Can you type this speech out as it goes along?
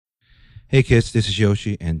Hey kids, this is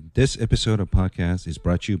Yoshi, and this episode of podcast is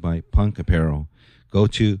brought to you by Punk Apparel. Go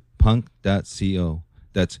to punk.co,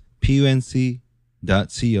 that's punc.co,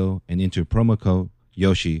 and enter promo code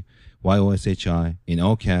Yoshi, YOSHI, in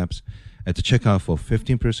all caps, at the checkout for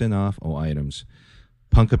 15% off all items.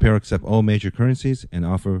 Punk Apparel accepts all major currencies and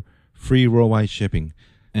offer free worldwide shipping.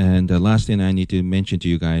 And the last thing I need to mention to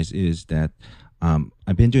you guys is that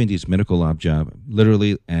I've been doing this medical lab job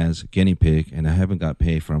literally as guinea pig, and I haven't got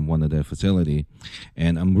paid from one of the facility.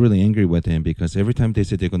 And I'm really angry with them because every time they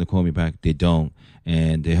say they're going to call me back, they don't,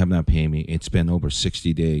 and they have not paid me. It's been over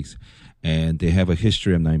 60 days, and they have a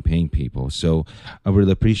history of not paying people. So I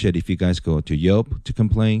really appreciate if you guys go to Yelp to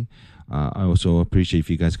complain. I also appreciate if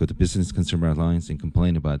you guys go to Business Consumer Alliance and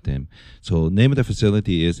complain about them. So name of the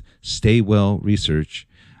facility is Stay Well Research,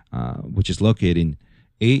 which is located in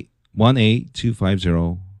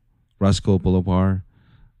 18250 Roscoe Boulevard,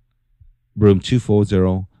 room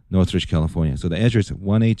 240, Northridge, California. So the address is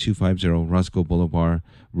 18250 Roscoe Boulevard,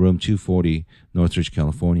 room 240, Northridge,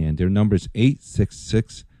 California. And their number is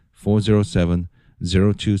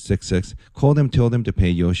 866-407-0266. Call them, tell them to pay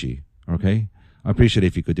Yoshi, okay? I appreciate it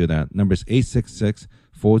if you could do that. Number is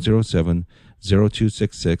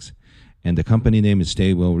 866-407-0266. And the company name is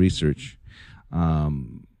Stay Well Research.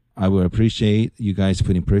 I would appreciate you guys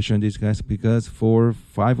putting pressure on these guys because for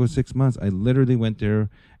 5 or 6 months, I literally went there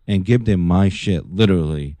and gave them my shit,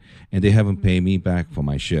 literally, and they haven't paid me back for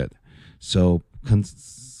my shit. So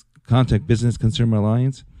contact Business Consumer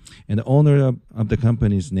Alliance, and the owner of the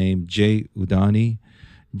company is named Jay Udani,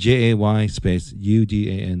 Jay space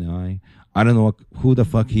Udani. I don't know who the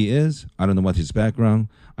fuck he is. I don't know what his background.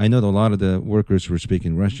 I know that a lot of the workers were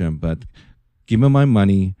speaking Russian, but give me my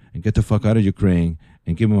money and get the fuck out of Ukraine.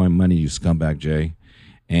 And give me my money, you scumbag, Jay.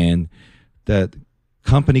 And that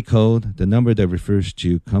company code, the number that refers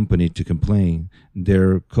to company to complain,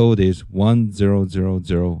 their code is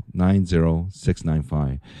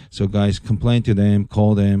 100090695. So guys, complain to them,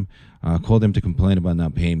 call them to complain about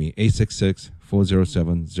not paying me.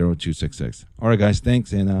 866-407-0266. All right, guys,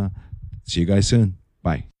 thanks, and see you guys soon.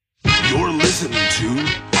 Bye. You're listening to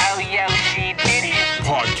Oh, Yoshi did it.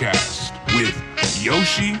 Podcast with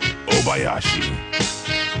Yoshi Obayashi.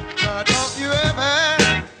 Don't you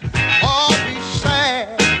ever all be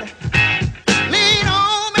sad. Lean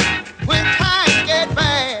on me when times get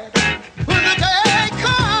bad. When the day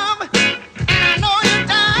come, I know you're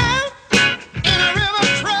down in a river of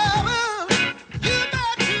trouble. You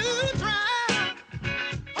got to drown.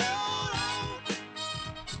 Hold on,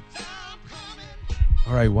 I'm coming.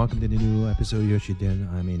 All right, welcome to the new episode of Yoshi Den.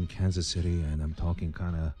 I'm in Kansas City, and I'm talking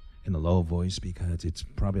kind of in a low voice because it's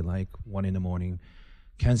probably like 1 a.m.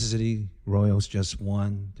 Kansas City Royals just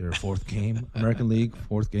won their fourth game, American League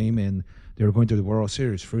fourth game, and they were going to the World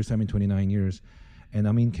Series, first time in 29 years. And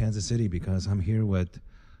I'm in Kansas City because I'm here with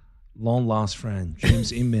long lost friend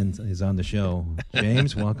James Inman is on the show.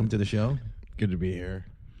 James, welcome to the show. Good to be here.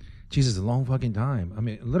 Jesus, a long fucking time. I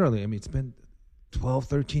mean, literally, it's been 12,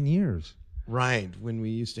 13 years. Right, when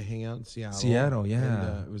we used to hang out in Seattle. Seattle,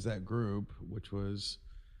 yeah. And, it was that group, which was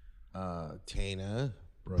Tana,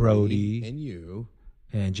 Brody, and you.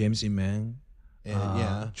 And James Inman,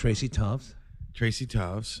 And Tracy Tufts. Tracy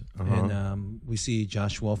Tufts. And we see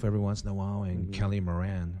Josh Wolf every once in a while, and Kelly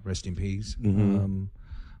Moran, rest in peace.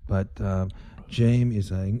 But James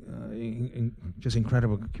is a just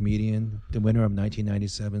incredible comedian, the winner of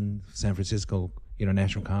 1997 San Francisco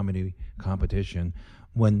International Comedy Competition.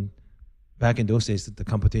 When back in those days, the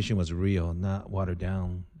competition was real, not watered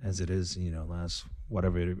down as it is, last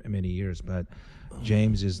whatever many years. But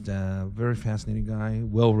James is a very fascinating guy,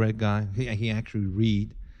 well-read guy. He actually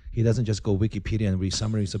read. He doesn't just go Wikipedia and read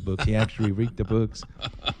summaries of books. He actually read the books.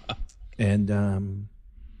 And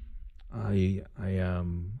I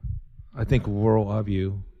think world of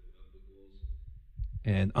you.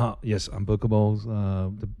 And yes, Unbookables,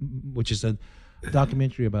 which is a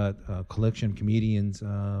documentary about collection comedians.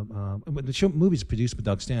 But the movie's produced by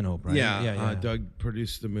Doug Stanhope, right? Yeah. Doug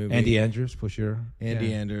produced the movie. Andy Andrews, for sure.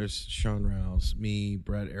 Andy Anders, Sean Rouse, me,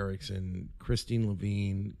 Brett Erickson, Christine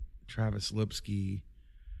Levine, Travis Lipsky.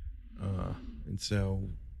 And so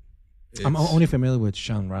I'm only familiar with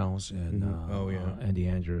Sean Rouse and Andy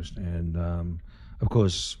Andrews, and of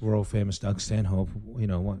course world famous Doug Stanhope.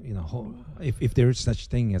 If there's such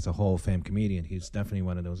thing as a Hall of Fame comedian, he's definitely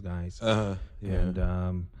one of those guys. And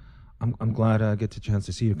I'm glad I get the chance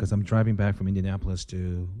to see you because I'm driving back from Indianapolis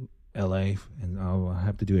to L.A. and I'll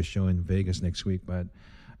have to do a show in Vegas next week. But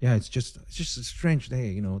yeah, it's just a strange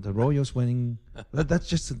day. The Royals winning.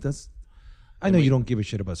 That's. I know you don't give a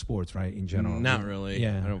shit about sports, right? In general, not really.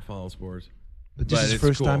 Yeah, I don't follow sports. But this is it's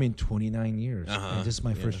first cool. time in 29 years. Uh-huh, And this is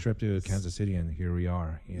my yeah. first trip to Kansas City, and here we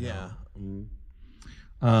are. You know? Yeah. Mm.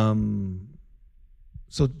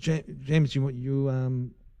 So James,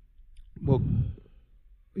 well,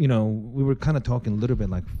 you know, we were kind of talking a little bit,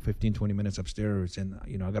 like 15, 20 minutes upstairs, and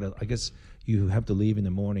you know, I guess you have to leave in the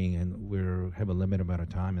morning, and we have a limited amount of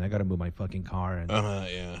time, and I gotta move my fucking car, and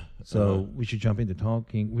Yeah. so we should jump into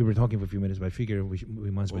talking. We were talking for a few minutes, but I figured we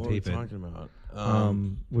might as well What are we tape it. talking about?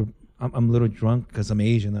 I'm a little drunk because I'm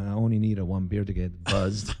Asian. I only need a one beer to get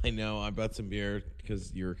buzzed. I know. I bought some beer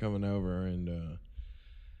because you were coming over, and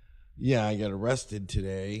yeah, I got arrested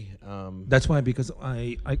today. That's why, because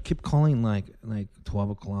I keep calling like 12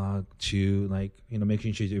 o'clock to, like, you know,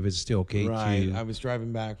 making sure if it's still okay Right. to. I was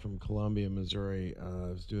driving back from Columbia, Missouri. I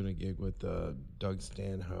was doing a gig with Doug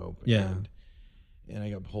Stanhope. Yeah. And I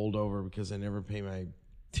got pulled over because I never pay my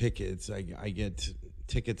tickets. I get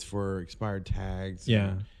tickets for expired tags.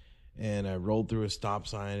 Yeah. And I rolled through a stop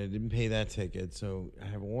sign. I didn't pay that ticket, so I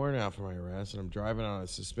have a warrant out for my arrest, and I'm driving on a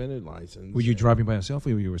suspended license. Were you driving by yourself,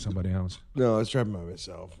 or were you with somebody else? No, I was driving by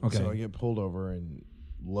myself. Okay. So I get pulled over in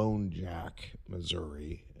Lone Jack,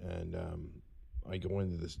 Missouri, and I go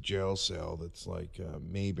into this jail cell that's like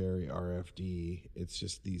Mayberry RFD. It's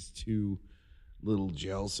just these two little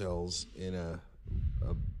jail cells in a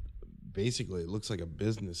basically it looks like a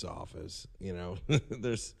business office. You know,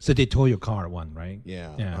 there's So they tow your car, one, right?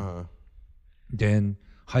 yeah. Yeah. Then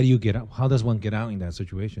how do you get out? How does one get out in that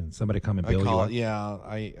situation? Somebody come and I bail you call out? yeah.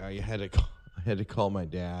 I had to call my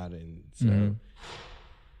dad, and so Mm-hmm.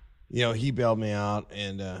 you know, he bailed me out,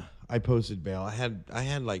 and I posted bail. I had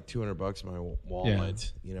like $200 in my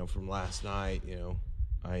wallet, you know, from last night. You know,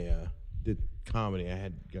 I did comedy.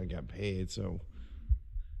 I got paid, so.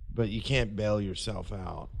 But you can't bail yourself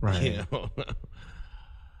out, Right. You know.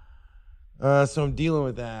 So I'm dealing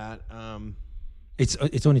with that.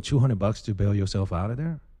 It's only $200 to bail yourself out of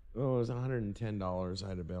there. Oh, it was $110. I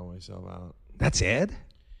had to bail myself out. That's it.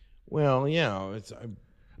 Well, yeah,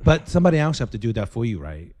 But somebody else have to do that for you,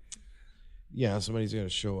 right? yeah. Somebody's gonna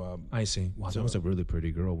show up. I see. Wow, that was a really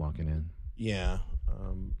pretty girl walking in. Yeah.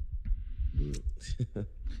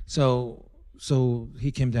 So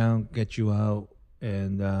he came down, get you out,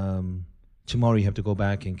 and tomorrow you have to go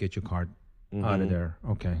back and get your car out of there.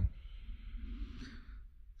 Okay.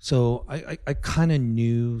 So I kind of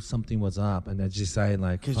knew something was up, and I decided,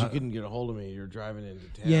 like, Because you couldn't get a hold of me. You're driving into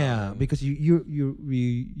town. yeah, because you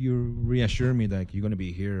reassured me that you're gonna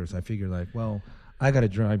be here, so I figured, like, well, I gotta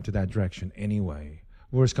drive to that direction anyway.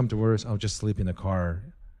 Worst come to worst, I'll just sleep in the car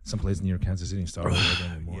someplace near Kansas City and start over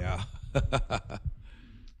again in the morning. Yeah.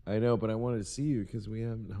 I know, but I wanted to see you because we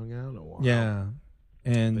haven't hung out in a while. Yeah,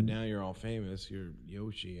 But and now you're all famous. You're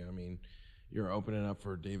Yoshi. I mean, you're opening up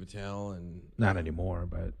for Dave Attell and. not anymore,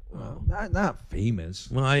 but not famous.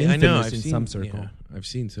 Well, I Infamous know. I've in seen some circle. yeah, I've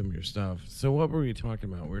seen some of your stuff. So what were we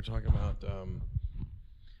talking about? We were talking about.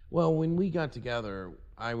 Well, when we got together,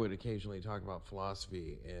 I would occasionally talk about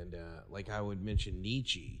philosophy, and like I would mention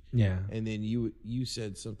Nietzsche. Yeah. And then you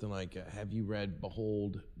said something like, "Have you read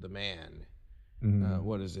Behold the Man?" Mm-hmm.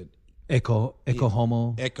 What is it? Eco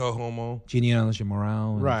Homo, Echo Homo. Genealogy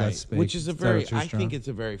Morale, and Right. Death Space, Which is a very. I Zarathustra. think it's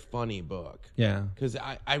a very funny book. Yeah. Because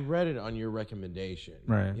I read it on your recommendation.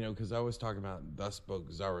 Right. You know, because I was talking about Thus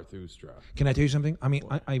Spoke Zarathustra. Can I tell you something? I mean,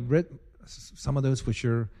 I read some of those for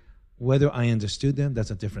sure. Whether I understood them, that's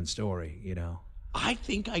a different story, you know. I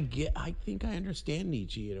think I understand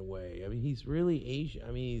Nietzsche in a way. I mean, he's really Asian.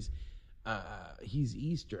 I mean, he's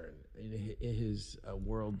Eastern in his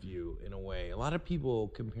worldview in a way. A lot of people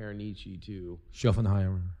compare Nietzsche to.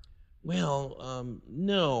 Schopenhauer. Well,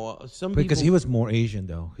 no. Some Because people, he was more Asian,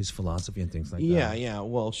 though, his philosophy and things like that. Yeah.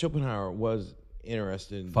 Well, Schopenhauer was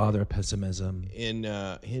interested Father of pessimism. in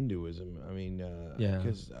Hinduism. I mean, Yeah.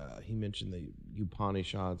 because he mentioned the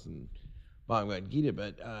Upanishads and Bhagavad Gita,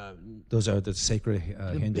 but Those are the sacred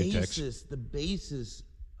Hindu texts. the basis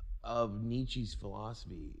of Nietzsche's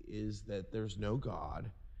philosophy is that there's no God,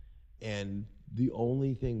 and the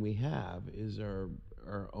only thing we have is our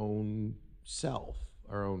own self,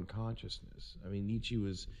 our own consciousness. I mean, Nietzsche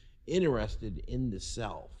was interested in the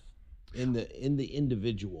self, in the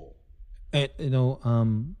individual. And, you know,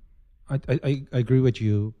 I agree with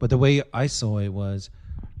you, but the way I saw it was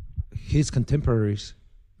his contemporaries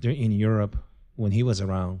in Europe when he was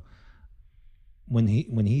around. When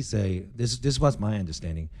he say this was my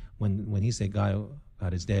understanding. When he said God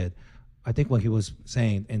is dead, I think what he was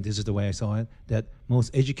saying, and this is the way I saw it, that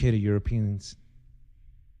most educated Europeans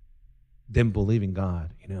didn't believe in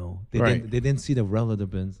God. You know, they didn't see the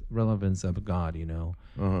relevance of God. You know,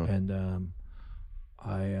 and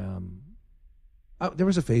there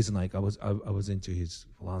was a phase in like I was into his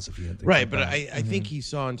philosophy and things Right, like but that. I think he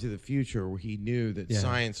saw into the future where he knew that Yeah.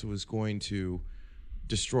 science was going to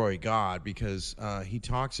destroy God because he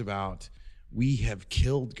talks about we have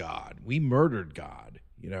killed God, we murdered God.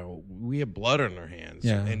 You know, we have blood on our hands,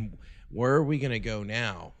 Yeah. and where are we going to go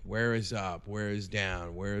now? Where is up? Where is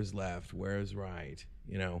down? Where is left? Where is right?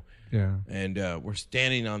 You know, Yeah. and we're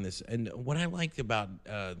standing on this. And what I liked about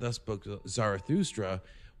Thus Spoke Zarathustra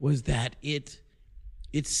was that it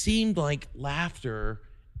seemed like laughter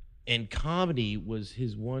and comedy was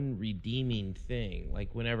his one redeeming thing.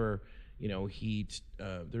 Like whenever, you know,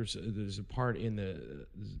 there's a part in the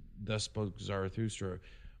Thus Spoke Zarathustra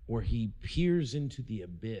where he peers into the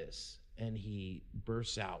abyss and he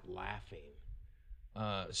bursts out laughing.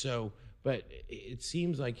 But it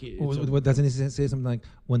seems like What doesn't he say something like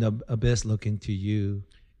when the abyss look into you?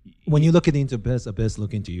 When you look into abyss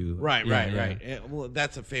look into you. Right. Yeah. Well,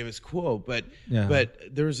 that's a famous quote, but Yeah. but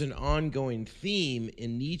there's an ongoing theme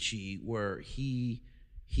in Nietzsche where he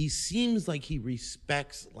seems like he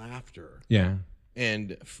respects laughter Yeah.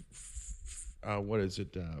 and what is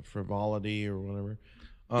it, frivolity or whatever.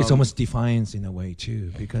 It's almost defiance in a way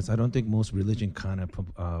too, because I don't think most religion kind of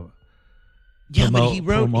Yeah, but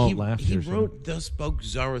promote laughter, he so. wrote Thus Spoke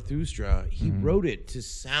Zarathustra. He wrote it to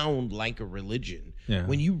sound like a religion. Yeah.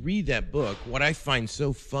 When you read that book, what I find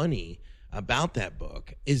so funny about that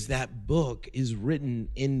book is written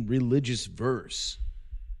in religious verse.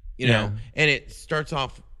 You know, and it starts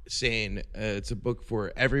off saying it's a book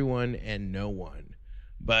for everyone and no one.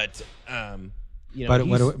 But you know, by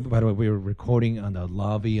the way, we were recording on the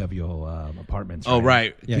lobby of your apartments. oh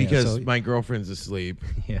right, Yeah, because so- my girlfriend's asleep.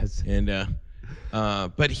 Yes. And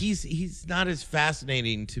but he's not as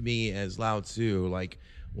fascinating to me as Lao Tzu. Like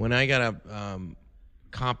when I got a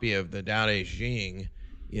copy of the Tao Te Ching,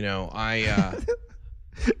 you know,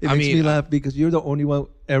 It makes me laugh because you're the only one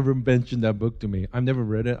ever mentioned that book to me. I've never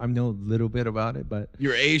read it. I know a little bit about it, but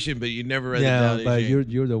you're Asian, but you never read yeah, the Tao Te but Ching.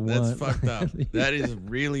 you're the one. That's fucked up. That is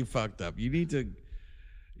really fucked up. You need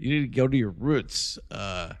to go to your roots.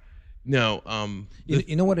 You know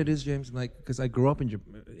what it is, James? Like, because I grew up in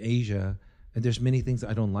Asia, and there's many things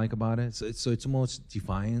I don't like about it. So it's almost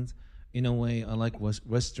defiant in a way. I like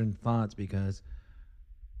Western thoughts because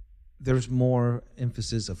there's more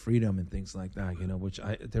emphasis of freedom and things like that. You know, which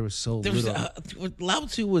there was so little. Lao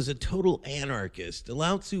Tzu was a total anarchist.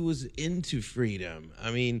 Lao Tzu was into freedom. I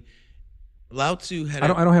mean, Lao Tzu had. I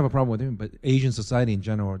don't have a problem with him, but Asian society in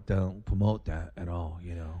general don't promote that at all.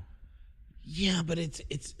 You know. Yeah, but it's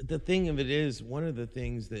the thing of it is one of the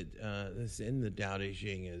things that that's in the Tao Te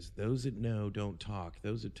Ching is those that know don't talk,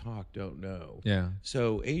 those that talk don't know. Yeah.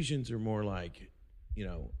 So Asians are more like, you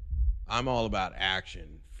know, I'm all about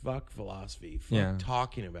action. Fuck philosophy. Fuck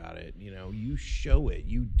talking about it. You know, you show it,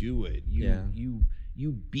 you do it,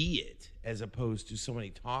 you be it, as opposed to somebody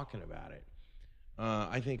talking about it.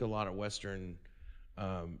 I think a lot of Western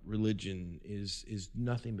religion is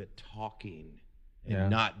nothing but talking and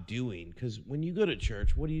not doing. Because when you go to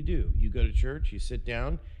church, what do? You go to church, you sit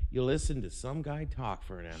down, you listen to some guy talk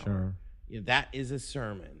for an hour. Sure. You know, that is a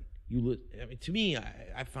sermon. I mean, to me,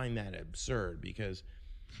 I find that absurd because.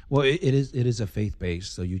 Well, it is a faith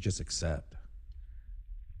based, so you just accept.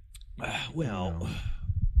 Well,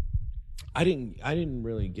 I didn't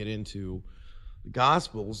really get into the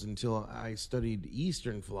Gospels until I studied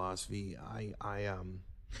Eastern philosophy. I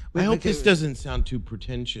hope this doesn't sound too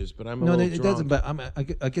pretentious, but I'm a little it drunk. doesn't. But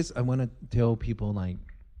I guess I want to tell people, like,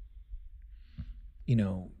 you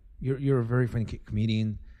know, you're a very funny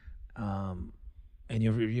comedian, and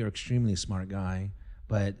you're extremely smart guy.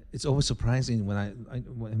 But it's always surprising when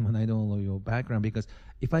I don't know your background, because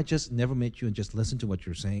if I just never met you and just listened to what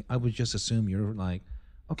you're saying, I would just assume you're like,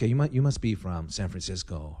 okay, you must be from San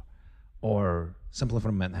Francisco, or simply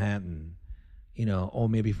from Manhattan, you know, or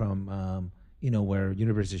maybe from you know, where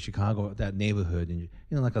University of Chicago, that neighborhood, and you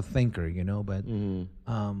know, like a thinker, you know. But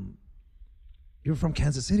you're from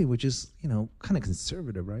Kansas City, which is, you know, kind of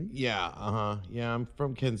conservative, right? Yeah, yeah. I'm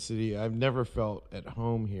from Kansas City. I've never felt at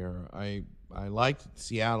home here. I liked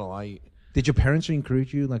Seattle. Did your parents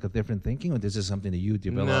encourage you like a different thinking, or this is something that you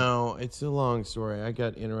developed? No, it's a long story. I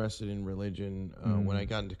got interested in religion when I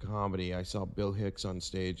got into comedy. I saw Bill Hicks on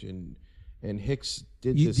stage, and Hicks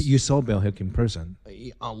did this. You saw Bill Hicks in person,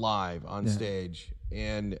 live on stage,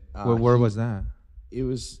 and where was that? It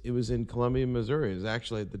was in Columbia, Missouri. It was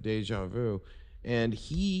actually at the Deja Vu, and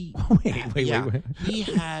he wait. he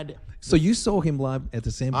had. So you saw him live at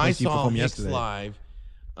the same place you I saw performed Hicks yesterday. live.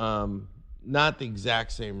 Not the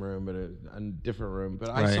exact same room, but a different room. But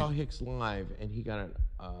I saw Hicks live, and he got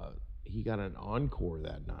he got an encore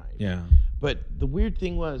that night. Yeah. But the weird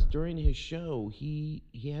thing was during his show, he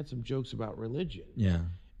had some jokes about religion. Yeah.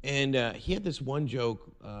 And he had this one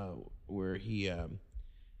joke where he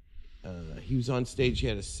was on stage. He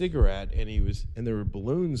had a cigarette, and there were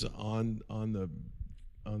balloons on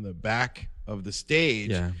the back of the stage.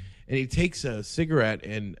 Yeah. And he takes a cigarette,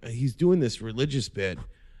 and he's doing this religious bit,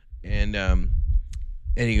 and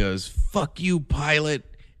he goes, "Fuck you, Pilate,"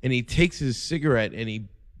 and he takes his cigarette and he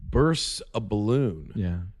bursts a balloon.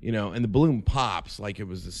 Yeah. And the balloon pops like it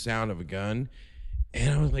was the sound of a gun.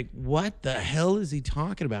 And I was like, what the hell is he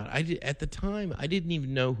talking about? At the time, I didn't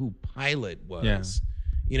even know who Pilate was.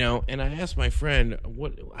 Yeah. And I asked my friend,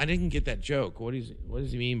 I didn't get that joke. What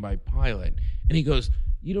does he mean by Pilate? And he goes,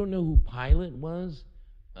 you don't know who Pilate was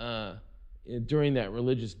during that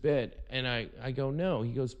religious bit? And I go, no.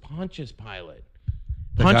 He goes, Pontius Pilate.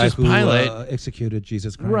 The Pontius guy who Pilate executed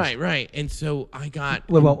Jesus Christ. Right. And so I got...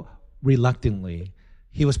 Well, reluctantly.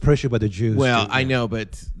 He was pressured by the Jews. Well, to- I know,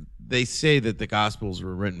 but they say that the Gospels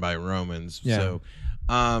were written by Romans. Yeah.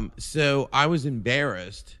 So I was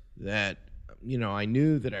embarrassed that, I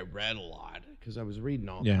knew that I read a lot because I was reading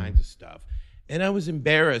all kinds of stuff. And I was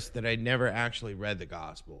embarrassed that I never actually read the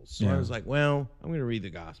Gospels. So I was like, well, I'm going to read the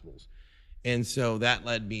Gospels. And so that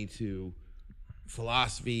led me to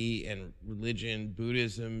philosophy and religion,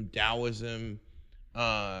 Buddhism, Taoism.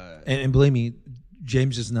 And believe me,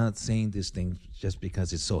 James is not saying this thing just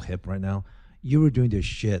because it's so hip right now. You were doing this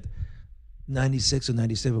shit 96 or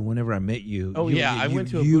 97 whenever I met you. Oh, you, yeah, I went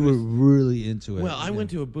to a You Buddhist- were really into it. Well, I went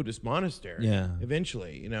to a Buddhist monastery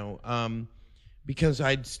eventually, because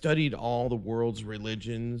I'd studied all the world's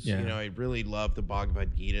religions. Yeah. I really loved the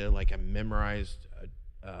Bhagavad Gita. Like I memorized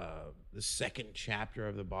the second chapter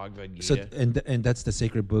of the Bhagavad Gita. So, and that's the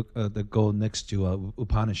sacred book that go next to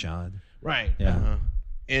Upanishad. Right. Yeah. Uh-huh.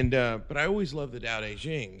 And but I always love the Tao Te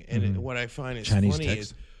Ching. And what I find is Chinese funny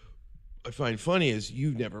text. is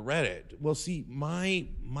you've never read it. Well, see, my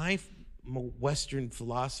Western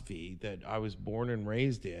philosophy that I was born and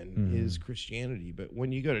raised in is Christianity. But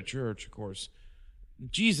when you go to church, of course,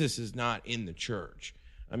 Jesus is not in the church.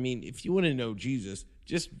 I mean, if you want to know Jesus,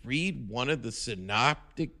 just read one of the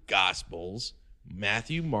synoptic gospels,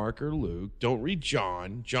 Matthew, Mark, or Luke. Don't read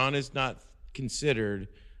John. John is not considered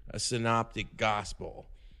a synoptic gospel.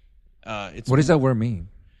 What does that word mean?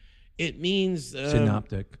 It means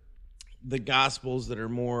Synoptic. the gospels that are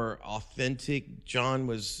more authentic. John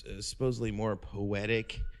was supposedly more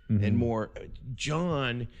poetic and more.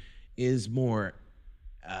 John is more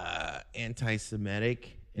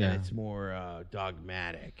anti-Semitic and it's more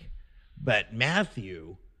dogmatic. But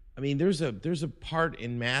Matthew, I mean, there's a part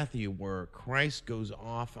in Matthew where Christ goes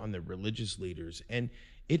off on the religious leaders, and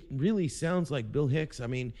it really sounds like Bill Hicks. I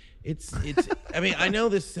mean, it's. I mean, I know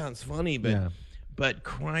this sounds funny, but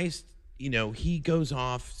Christ, he goes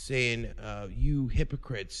off saying, "You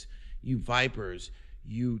hypocrites, you vipers,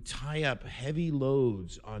 you tie up heavy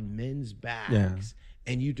loads on men's backs,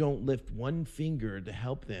 and you don't lift one finger to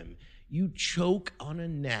help them. You choke on a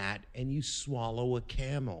gnat and you swallow a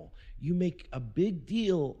camel. You make a big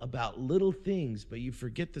deal about little things, but you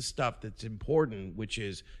forget the stuff that's important, which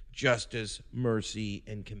is justice, mercy,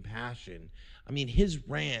 and compassion." I mean,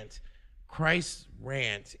 Christ's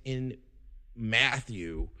rant in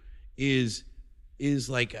Matthew is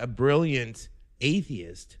like a brilliant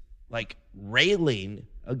atheist, like railing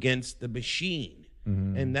against the machine.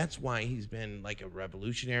 And that's why he's been like a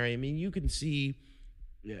revolutionary. I mean, you can see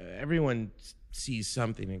everyone sees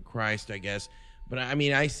something in Christ, I guess. But I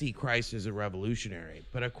mean, I see Christ as a revolutionary.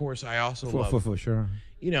 But of course, I also love, for sure.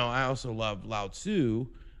 I also love Lao Tzu,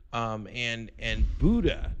 and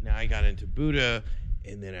Buddha. Now I got into Buddha,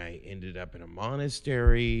 and then I ended up in a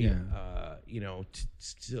monastery.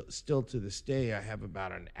 Still to this day, I have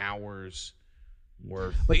about an hour's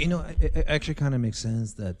worth. But it actually kind of makes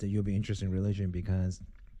sense that you'll be interested in religion because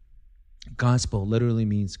gospel literally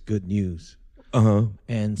means good news.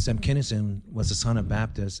 And Sam Kinison was the son of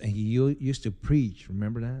Baptist, and he used to preach.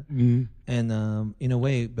 Remember that? Mm-hmm. And in a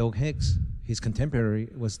way, Bill Hicks, his contemporary,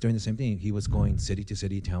 was doing the same thing. He was going city to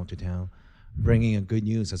city, town to town, bringing a good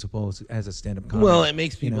news as opposed as a stand-up comedy. Well, it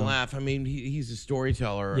makes people laugh. I mean, he's a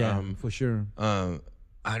storyteller. Yeah, for sure. I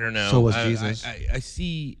don't know. So was Jesus. I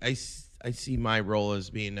see my role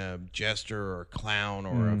as being a jester or a clown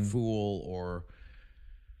or a fool or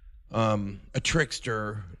a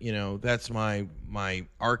trickster. That's my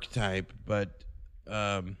archetype. But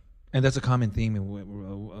and that's a common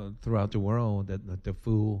theme throughout the world, that the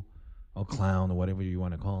fool or clown or whatever you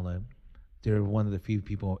want to call it, they're one of the few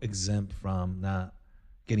people exempt from not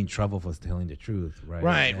get in trouble for telling the truth, right?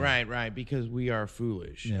 Right, Yeah. right. Because we are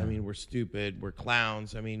foolish. Yeah. I mean, we're stupid. We're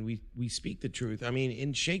clowns. I mean, we speak the truth. I mean,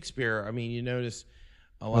 in Shakespeare, I mean, you notice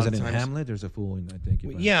a lot Was of it in times. Hamlet? There's a fool in, I think.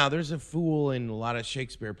 Well, yeah, there's a fool in a lot of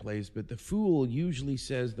Shakespeare plays, but the fool usually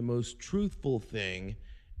says the most truthful thing,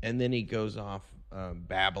 and then he goes off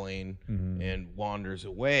babbling and wanders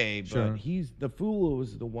away. But Sure. the fool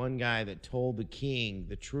was the one guy that told the king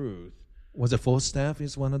the truth. Was it Falstaff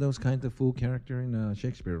is one of those kind of fool character in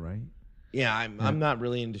Shakespeare, right? Yeah, I'm not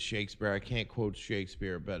really into Shakespeare. I can't quote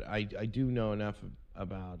Shakespeare, but I do know enough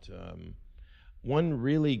about one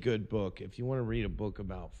really good book. If you want to read a book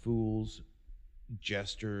about fools,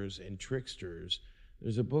 jesters, and tricksters,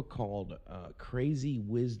 there's a book called Crazy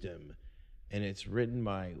Wisdom, and it's written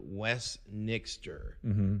by Wes Nixter,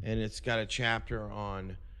 and it's got a chapter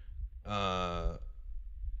on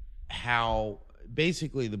how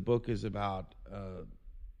basically the book is about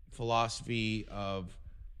philosophy of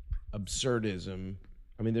absurdism.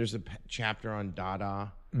 I mean, there's a chapter on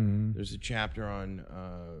Dada. There's a chapter on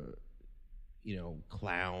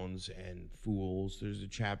clowns and fools. There's a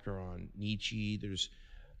chapter on Nietzsche.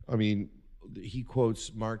 He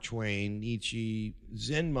quotes Mark Twain, Nietzsche,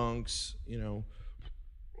 Zen monks,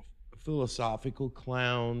 philosophical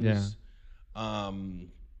clowns. Yeah.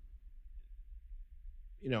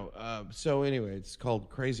 So anyway, it's called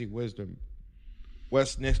Crazy Wisdom.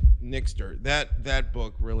 Wes Nixter. That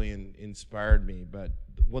book really inspired me. But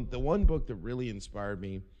the one book that really inspired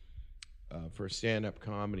me for stand-up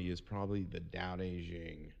comedy is probably the Tao Te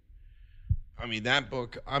Ching. I mean, that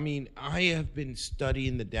book. I mean, I have been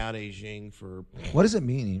studying the Tao Te Ching for. What does it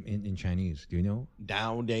mean in Chinese? Do you know?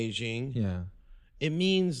 Tao Te Ching. Yeah. It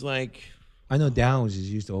means like. I know Dao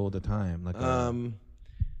is used all the time. Like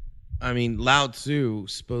I mean, Lao Tzu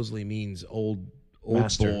supposedly means old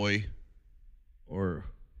Master. boy, or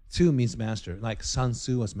Tzu means master. Like Sun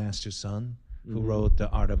Tzu was master's son who wrote The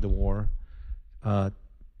Art of the War.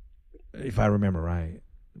 If I remember right.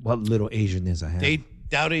 What little Asianness I have.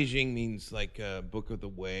 Tao Te Ching means like Book of the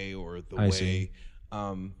Way or the I Way. see.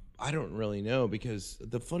 I don't really know, because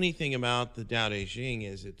the funny thing about the Tao Te Ching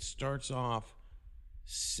is it starts off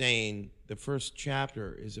saying the first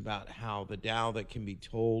chapter is about how the Tao that can be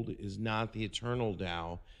told is not the eternal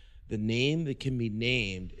Tao. The name that can be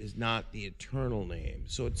named is not the eternal name.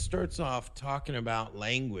 So it starts off talking about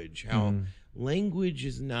language, how language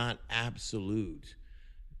is not absolute.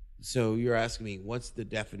 So you're asking me, what's the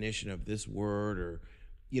definition of this word? Or,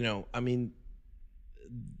 I mean,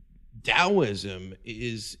 Taoism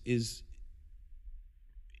is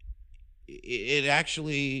it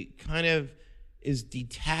actually kind of is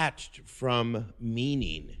detached from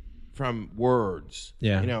meaning, from words.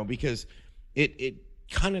 Yeah. Because it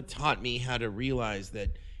kind of taught me how to realize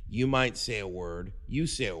that you might say a word, you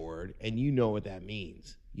say a word, and you know what that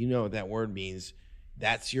means. You know what that word means.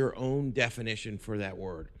 That's your own definition for that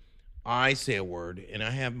word. I say a word, and I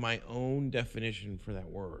have my own definition for that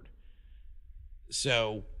word.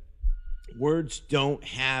 So words don't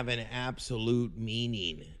have an absolute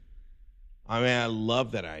meaning. I mean, I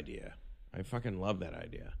love that idea. I fucking love that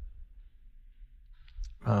idea.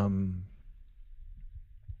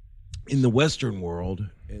 In the Western world,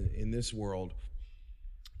 in this world,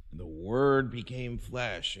 the Word became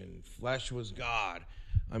flesh, and flesh was God.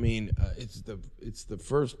 I mean, it's the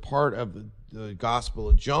first part of the Gospel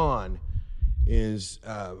of John.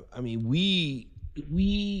 We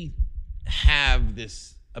have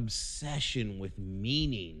this obsession with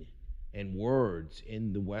meaning and words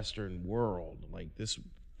in the Western world. Like this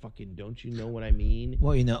fucking, don't you know what I mean?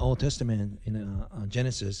 Well, in the Old Testament, in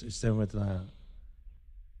Genesis, it's there with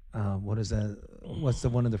what is that? What's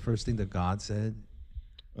one of the first thing that God said?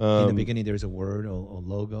 In the beginning, there's a word or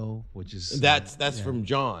logo, which is That's from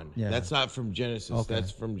John. Yeah. That's not from Genesis. Okay.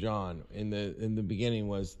 That's from John. In the beginning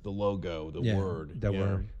was the logo, the word. The Yeah.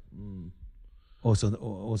 word. Also,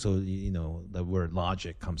 the word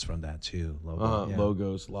logic comes from that too. Logo. Yeah.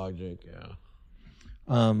 Logos, logic. Yeah.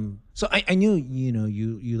 So I knew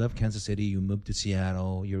you left Kansas City, you moved to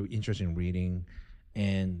Seattle, you're interested in reading,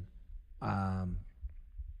 and my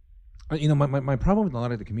problem with a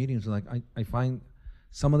lot of the comedians is like I find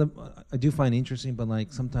some of them I do find interesting, but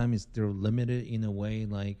like sometimes they're limited in a way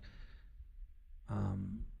like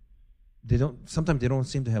they don't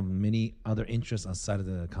seem to have many other interests outside of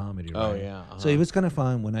the comedy. Right? Oh yeah. So it was kind of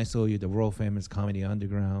fun when I saw you, the world famous Comedy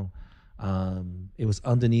Underground. It was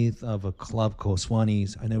underneath of a club called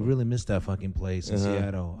Swanee's, and I really missed that fucking place in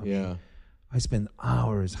Seattle. I mean, I spent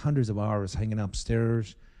hours, hundreds of hours hanging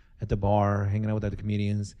upstairs at the bar, hanging out with other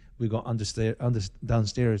comedians. We go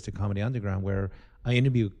downstairs to Comedy Underground, where I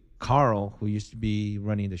interview Carl, who used to be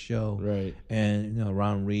running the show, Right. and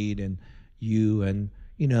Ron Reed and you and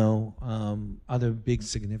other big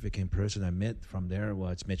significant person I met from there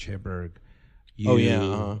was Mitch Hedberg, you, Oh,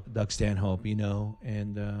 yeah, Doug Stanhope,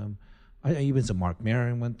 and I even saw Mark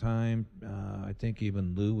Maron one time. I think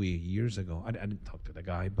even Louis years ago. I didn't talk to the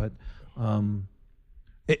guy, but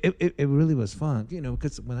it really was fun,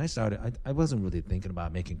 because when I started, I wasn't really thinking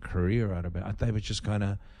about making a career out of it. I thought it was just kind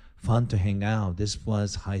of fun to hang out. This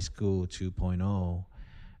was high school 2.0,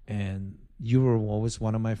 and you were always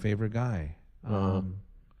one of my favorite guy.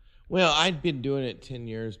 Well, I'd been doing it 10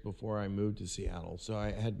 years before I moved to Seattle, so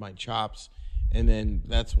I had my chops, and then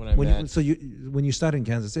that's when I met. When you started in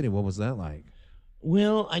Kansas City, what was that like?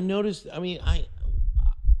 Well, I noticed. I mean,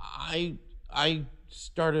 I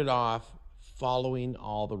started off following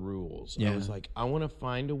all the rules. Yeah. I was like, I want to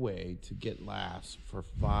find a way to get laughs for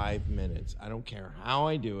 5 minutes. I don't care how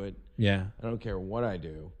I do it. Yeah. I don't care what I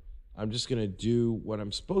do. I'm just going to do what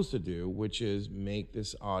I'm supposed to do, which is make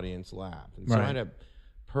this audience laugh. And so I had a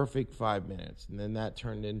perfect 5 minutes, and then that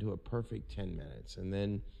turned into a perfect 10 minutes. And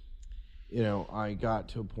then, I got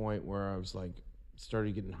to a point where I was like,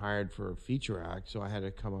 started getting hired for a feature act, so I had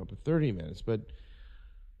to come up with 30 minutes.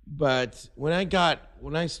 But when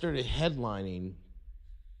I started headlining,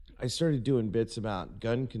 I started doing bits about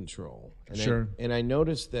gun control. And I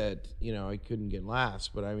noticed that, I couldn't get laughs,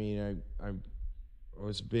 but I mean, I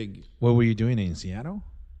was big. What were you doing in Seattle?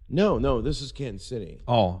 No, this is Kansas City.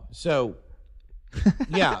 Oh, So,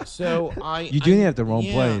 yeah, so you're doing it at the wrong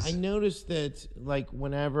place. I noticed that, like,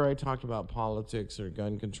 whenever I talked about politics or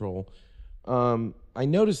gun control, I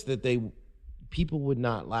noticed that people would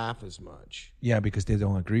not laugh as much. Yeah, because they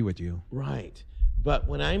don't agree with you. Right. But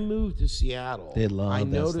when I moved to Seattle, They love I that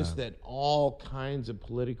noticed stuff. that all kinds of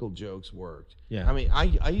political jokes worked. Yeah. I mean,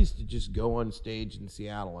 I used to just go on stage in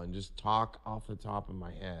Seattle and just talk off the top of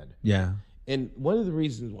my head. Yeah. And one of the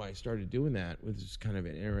reasons why I started doing that, which is kind of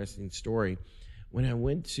an interesting story, when I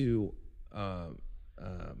went to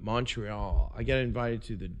Montreal, I got invited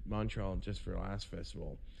to the Montreal Just for Laughs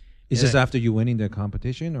festival. Is this after you winning the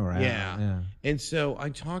competition or after? Yeah. And so I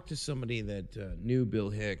talked to somebody that knew Bill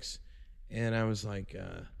Hicks, and I was like,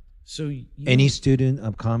 so you... Any student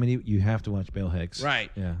of comedy, you have to watch Bill Hicks. Right.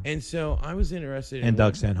 Yeah. And so I was interested in... And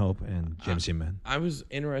Doug Stanhope and Jim Seaman. I was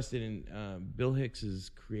interested in Bill Hicks's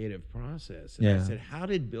creative process. And I said, how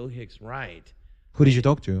did Bill Hicks write? Who did you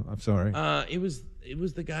talk to? I'm sorry. It was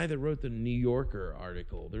the guy that wrote the New Yorker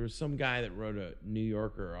article. There was some guy that wrote a New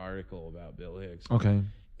Yorker article about Bill Hicks. Okay.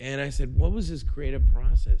 And I said, what was his creative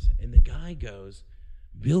process? And the guy goes,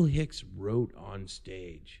 Bill Hicks wrote on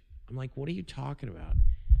stage. I'm like, what are you talking about?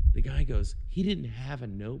 The guy goes, he didn't have a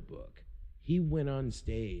notebook. He went on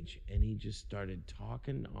stage and he just started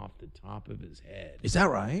talking off the top of his head. Is that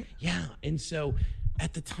right? Yeah. And so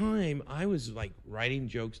at the time, I was like writing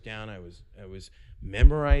jokes down. I was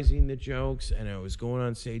memorizing the jokes, and I was going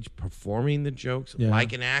on stage performing the jokes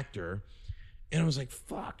like an actor. And I was like,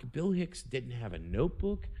 fuck, Bill Hicks didn't have a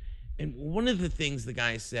notebook. And one of the things the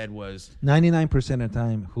guy said was 99% of the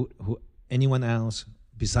time, who anyone else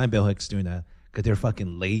beside Bill Hicks doing that, because they're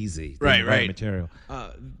fucking lazy. They don't write material.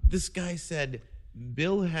 This guy said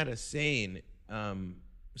Bill had a saying,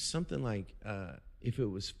 something like,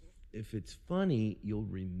 if it's funny, you'll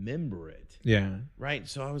remember it. Yeah. Right?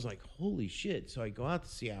 So I was like, holy shit. So I go out to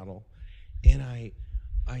Seattle, and I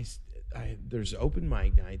there's open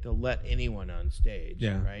mic night. They'll let anyone on stage,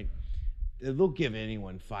 right? They'll give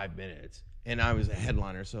anyone 5 minutes. And I was a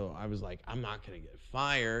headliner, so I was like, I'm not going to get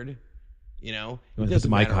fired. It doesn't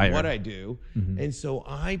matter what I do. Mm-hmm. And so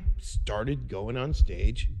I started going on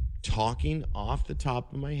stage, talking off the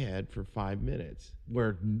top of my head for 5 minutes,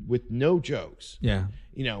 with no jokes. Yeah.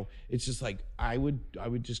 It's just like I would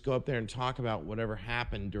just go up there and talk about whatever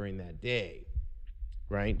happened during that day.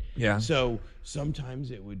 Right? Yeah. So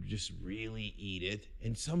sometimes it would just really eat it,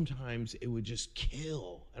 and sometimes it would just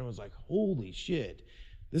kill. And I was like, holy shit,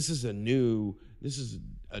 this is a new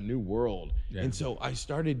world. Yeah. And so I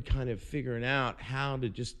started kind of figuring out how to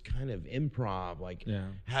just kind of improv, like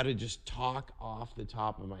how to just talk off the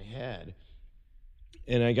top of my head.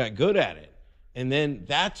 And I got good at it. And then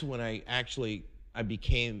that's when I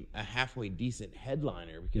became a halfway decent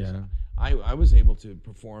headliner, because I was able to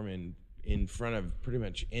perform in front of pretty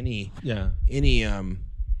much any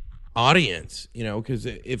audience, because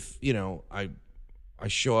if I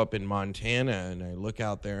show up in Montana and I look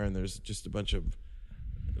out there and there's just a bunch of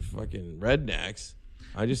fucking rednecks,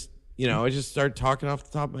 I just start talking off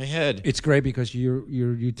the top of my head. It's great because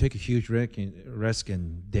you take a huge risk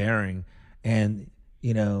in daring, and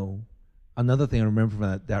another thing I remember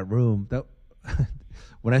from that room, that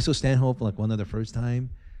when I saw Stanhope like one of the first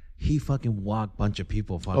time, he fucking walked a bunch of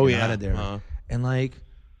people fucking out of there. And like,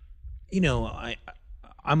 you know,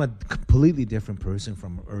 I'm a completely different person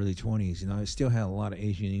from early 20s. You know, I still had a lot of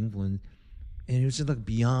Asian influence, and it was just like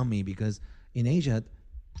beyond me because in Asia,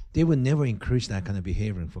 they would never encourage that kind of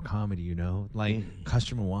behavior for comedy. You know, like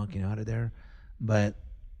customer walking out of there, but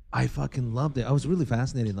I fucking loved it. I was really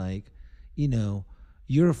fascinated. Like, you know,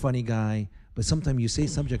 you're a funny guy, but sometimes you say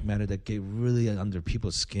subject matter that get really under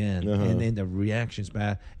people's skin, and then the reaction's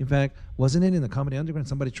bad. In fact, wasn't it in the Comedy Underground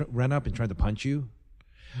somebody ran up and tried to punch you?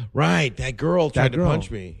 Right, that girl tried to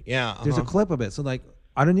punch me. Yeah, There's a clip of it. So like,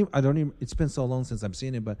 I don't even. It's been so long since I've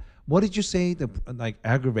seen it. But what did you say that like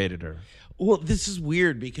aggravated her? Well, this is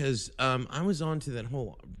weird because I was on to that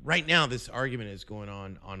whole. Right now, this argument is going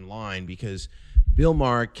on online because Bill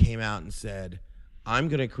Maher came out and said, I'm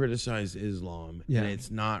going to criticize Islam, and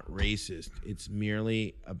it's not racist. It's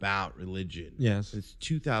merely about religion. Yes. It's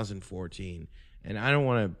 2014. And I don't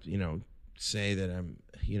want to, say that I'm,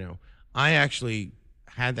 I actually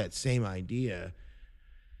had that same idea.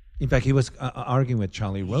 In fact, he was arguing with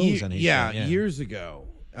Charlie Rose on his show. Years ago.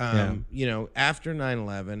 After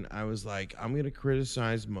 9/11, I was like, I'm going to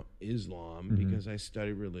criticize Islam because I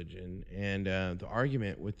study religion. And the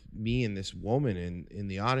argument with me and this woman in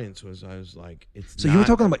the audience was, I was like, it's So not. you were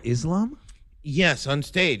talking about Islam? Yes, on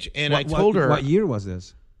stage. And I told her. What year was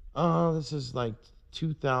this? This is like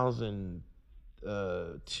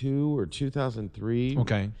 2002 or 2003.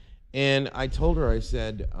 Okay. And I told her, I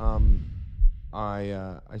said,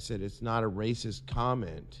 I said, it's not a racist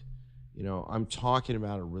comment. I'm talking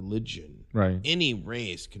about a religion. Right. Any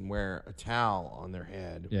race can wear a towel on their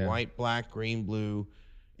head. Yeah. White, black, green, blue,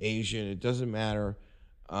 Asian. It doesn't matter.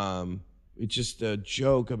 It's just a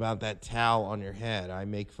joke about that towel on your head. I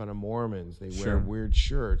make fun of Mormons. They wear weird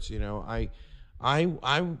shirts. I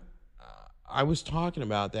was talking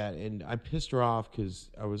about that, and I pissed her off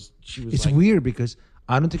because she was. It's like, weird because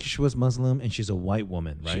I don't think she was Muslim, and she's a white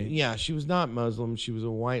woman, right? She was not Muslim. She was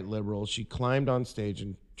a white liberal. She climbed on stage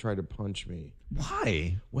and tried to punch me.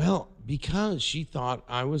 Why? Well, because she thought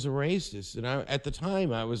I was a racist, and at the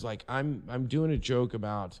time I was like, I'm doing a joke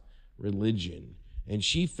about religion, and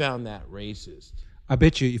she found that racist. I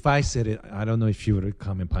bet you if I said it, I don't know if she would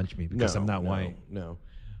come and punch me because I'm not white. No,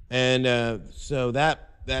 and so that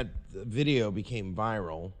video became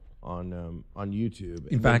viral on YouTube.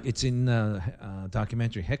 In fact, it's in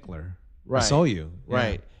documentary Heckler. Right. I saw you.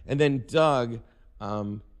 Right, and then Doug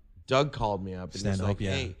called me up and Stand he's like, up,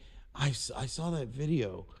 yeah. "Hey, I saw that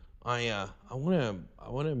video. I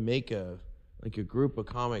want to make a group of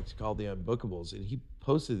comics called the Unbookables." And he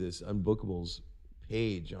posted this Unbookables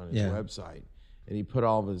page on his website, and he put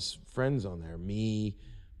all of his friends on there: me,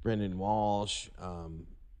 Brendan Walsh,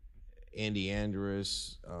 Andy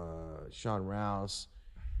Andrus, Sean Rouse,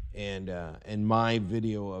 and my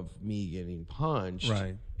video of me getting punched.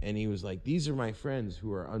 Right. And he was like, "These are my friends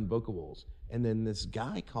who are Unbookables." And then this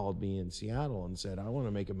guy called me in Seattle and said, "I want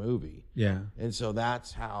to make a movie." Yeah. And so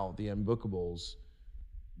that's how the Unbookables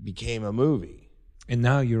became a movie. And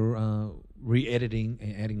now you're re-editing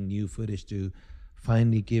and adding new footage to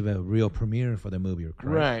finally give a real premiere for the movie,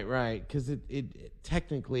 correct? Right. Because it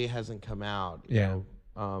technically hasn't come out. Yeah.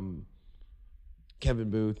 Kevin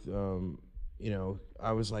Booth,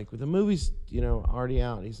 I was like, well, the movie's, already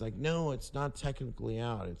out. He's like, no, it's not technically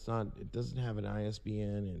out. It doesn't have an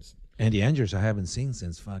ISBN. Andy Andrews, I haven't seen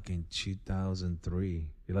since fucking 2003,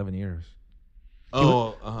 11 years.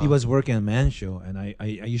 He was working at Man Show, and I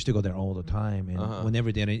used to go there all the time. And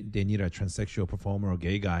whenever they need a transsexual performer or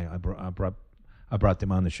gay guy, I brought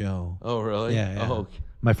them on the show. Oh, really? Yeah. Oh,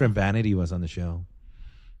 my friend Vanity was on the show.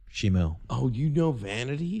 Shimo. Oh, you know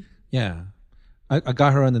Vanity? Yeah. I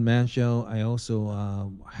got her on the Man Show. I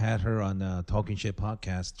also had her on the Talking Shit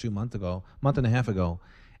podcast month and a half ago.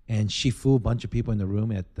 And she fooled a bunch of people in the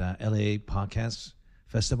room at the LA Podcast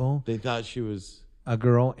Festival. They thought she was a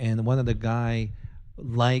girl, and one of the guy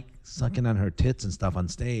liked sucking on her tits and stuff on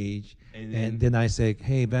stage. And then I said,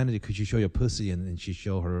 "Hey, Vanity, could you show your pussy?" And then she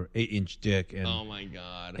showed her 8-inch dick. And, oh my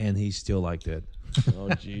God. And he still liked it. Oh,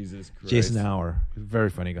 Jesus Christ. Jason Hour, very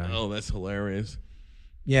funny guy. Oh, that's hilarious.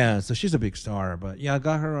 Yeah, so she's a big star. But yeah, I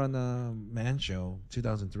got her on the Man Show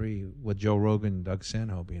 2003 with Joe Rogan and Doug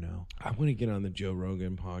Stanhope, I want to get on the Joe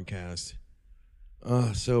Rogan podcast.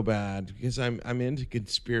 Oh, so bad. Because I'm into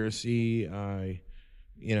conspiracy.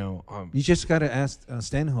 You just got to ask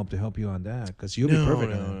Stanhope to help you on that because you'll be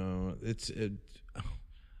perfect. No.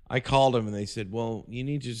 I called him and they said, well, you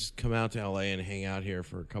need to just come out to LA and hang out here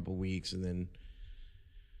for a couple weeks and then...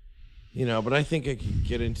 but I think I could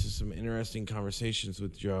get into some interesting conversations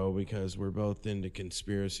with Joe because we're both into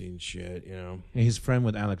conspiracy and shit, And he's friend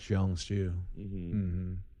with Alex Jones, too.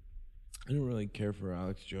 Mm-hmm. I don't really care for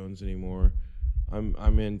Alex Jones anymore.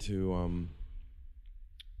 I'm into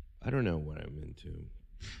I don't know what I'm into.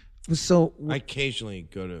 So I occasionally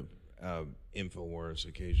go to InfoWars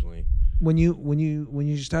occasionally. when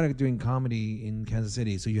you started doing comedy in Kansas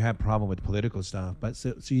City, so you had problem with political stuff, but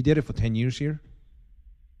so you did it for 10 years here?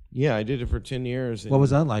 Yeah, I did it for 10 years. What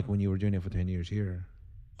was that like when you were doing it for 10 years here?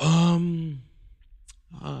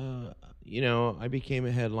 You know, I became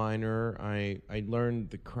a headliner. I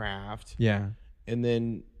learned the craft. Yeah. And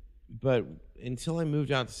then, but until I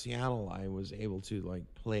moved out to Seattle, I was able to like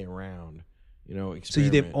play around, you know,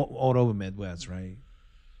 experiment. So you did all over Midwest, right?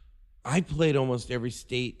 I played almost every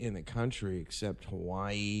state in the country except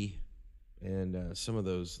Hawaii and some of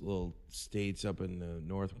those little states up in the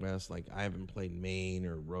Northwest. Like I haven't played Maine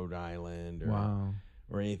or Rhode Island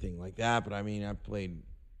or anything like that. But I mean, I played,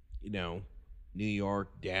 you know, New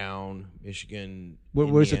York, down, Michigan.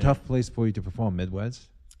 Where's the Indiana. tough place for you to perform? Midwest?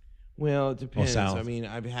 Well, it depends. South? I mean,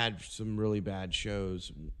 I've had some really bad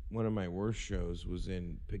shows. One of my worst shows was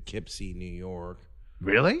in Poughkeepsie, New York.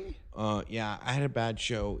 Really? Yeah, I had a bad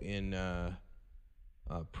show in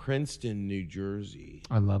Princeton, New Jersey.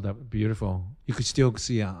 I love that. Beautiful. You could still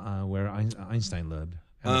see where Einstein lived.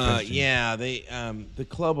 Yeah, they the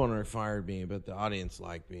club owner fired me, but the audience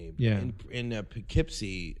liked me. Yeah. In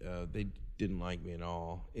Poughkeepsie, they didn't like me at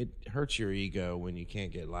all. It hurts your ego when you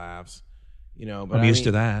can't get laughs, you know. But I'm used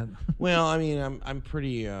to that. Well, I mean, I'm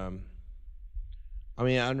pretty. I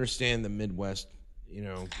mean, I understand the Midwest, you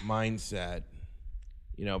know, mindset,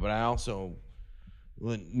 you know, but I also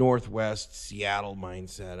Northwest Seattle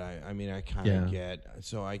mindset. I mean, I kind of get,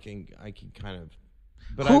 so I can kind of.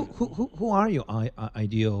 But who are your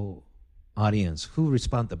ideal audience? Who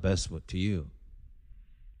respond the best to you?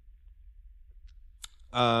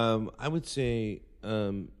 I would say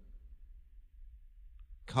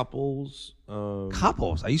couples.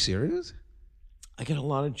 Couples? Are you serious? I get a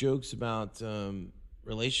lot of jokes about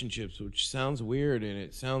relationships, which sounds weird, and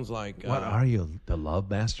it sounds like What are you, the love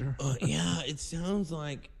master? yeah, it sounds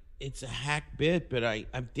like it's a hack bit, but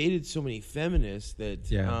I've dated so many feminists that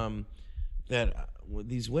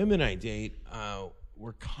these women I date,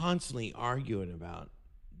 we're constantly arguing about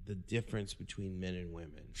the difference between men and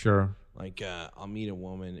women. Sure. Like I'll meet a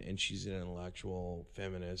woman and she's an intellectual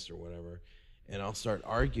feminist or whatever, and I'll start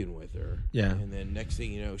arguing with her. Yeah. And then next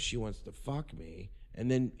thing you know, she wants to fuck me,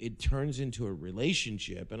 and then it turns into a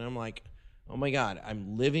relationship, and I'm like, oh my God,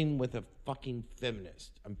 I'm living with a fucking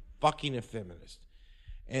feminist. I'm fucking a feminist.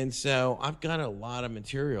 And so I've got a lot of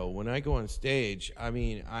material. When I go on stage, I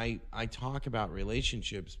mean, I talk about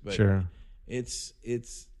relationships, but Sure. it's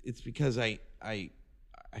because I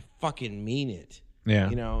fucking mean it.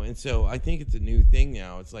 Yeah. You know, and so I think it's a new thing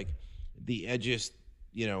now. It's like the edgiest,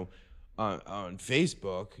 you know, on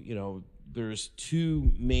Facebook, you know, there's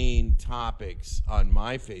two main topics on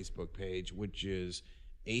my Facebook page, which is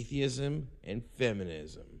atheism and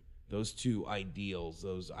feminism. Those two ideals,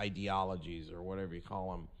 those ideologies, or whatever you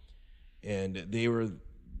call them. And they were,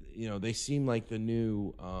 you know, they seem like the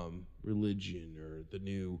new religion or the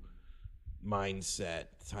new mindset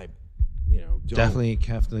type, you know. Definitely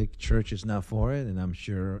Catholic Church is not for it, and I'm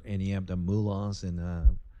sure any of the mullahs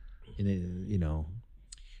and, you know.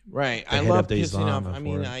 Right. the I head love of the pissing Islam off. I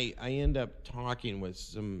mean, for I end up talking with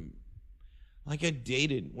some, like I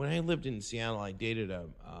dated, when I lived in Seattle, I dated a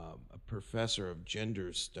professor of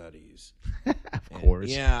gender studies. Of course.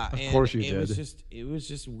 Yeah. Of and course you it did. was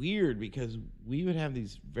just weird because we would have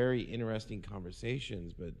these very interesting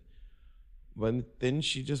conversations, but then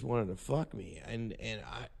she just wanted to fuck me. And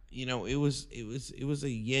I, you know, it was a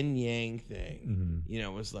yin yang thing. Mm-hmm. You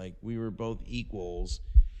know, it was like we were both equals,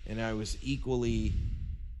 and I was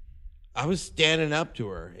standing up to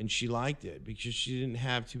her, and she liked it because she didn't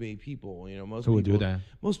have too many people. You know, Who would do that?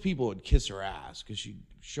 Most people would kiss her ass because she'd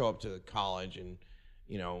show up to the college, and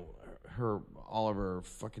you know, all of her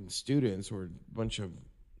fucking students were a bunch of,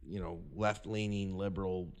 you know, left-leaning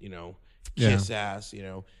liberal, you know, kiss ass, you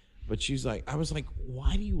know. But she's like, I was like,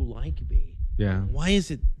 why do you like me? Yeah. Why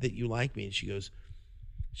is it that you like me? And she goes,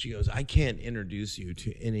 I can't introduce you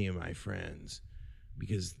to any of my friends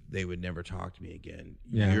because they would never talk to me again.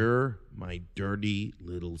 Yeah. You're my dirty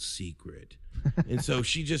little secret. And so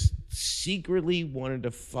she just secretly wanted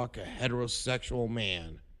to fuck a heterosexual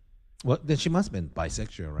man. Well, then she must have been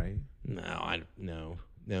bisexual, right? No,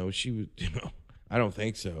 she was, you know, I don't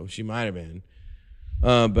think so. She might have been.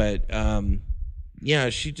 But yeah,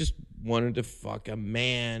 she just wanted to fuck a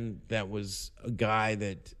man that was a guy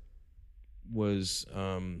that was,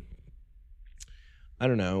 I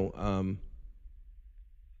don't know,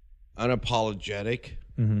 unapologetic,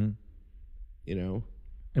 Mm-hmm. you know.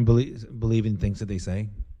 And believe in things that they say.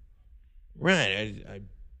 Right.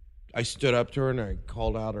 I stood up to her and I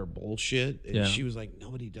called out her bullshit, and Yeah. she was like,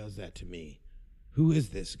 "Nobody does that to me. Who is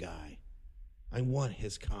this guy? I want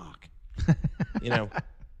his cock." You know.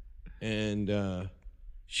 And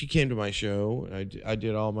she came to my show. I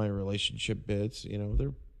did all my relationship bits. You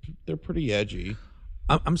know, they're pretty edgy.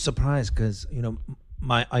 I'm surprised because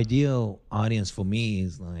my ideal audience for me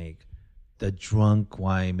is like the drunk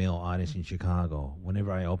white male audience in Chicago.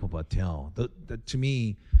 Whenever I open a hotel, to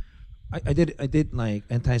me, I did like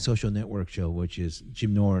Antisocial Network show, which is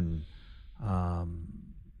Jim Norton,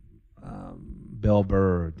 Bill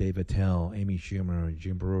Burr, Dave Attell, Amy Schumer,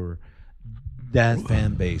 Jim Brewer. That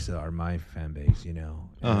fan base are my fan base,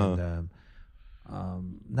 and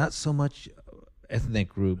not so much ethnic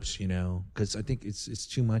groups, because I think it's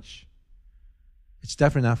too much. It's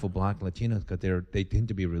definitely not for Black Latinos because they tend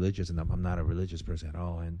to be religious, and I'm not a religious person at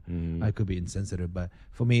all, and I could be insensitive. But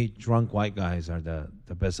for me, drunk white guys are the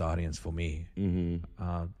best audience for me.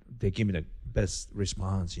 Mm-hmm. They give me the best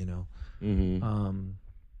response, Mm-hmm.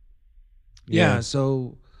 Yeah.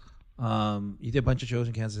 So you did a bunch of shows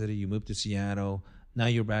in Kansas City. You moved to Seattle. Now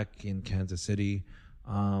you're back in Kansas City.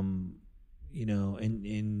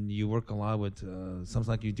 And you work a lot with. Sounds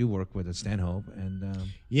like you do work with Stanhope, and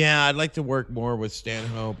Yeah, I'd like to work more with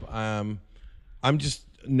Stanhope. I'm just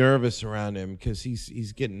nervous around him because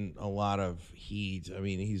he's getting a lot of heat. I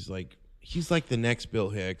mean, he's like the next Bill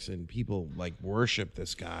Hicks, and people like worship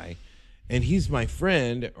this guy. And he's my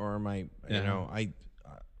friend, or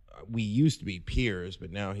we used to be peers,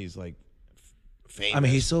 but now he's like famous. I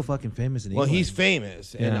mean, he's so fucking famous in Well, England. he's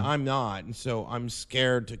famous, and Yeah. I'm not, and so I'm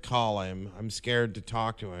scared to call him. I'm scared to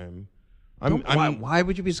talk to him. Why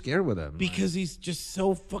would you be scared with him? Because he's just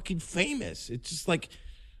so fucking famous. It's just like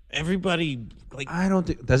everybody, like, I don't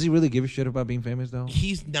think. Does he really give a shit about being famous though?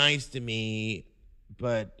 he's nice to me,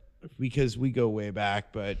 but because we go way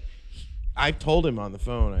back. But I told him on the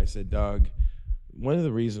phone, I said, Doug, one of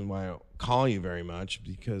the reasons why I don't call you very much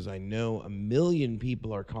because I know 1 million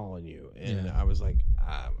people are calling you, and Yeah. I was like,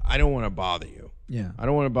 I don't want to bother you. Yeah. I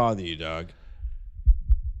don't want to bother you, Doug.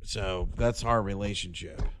 So that's our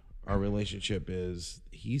relationship. Our relationship is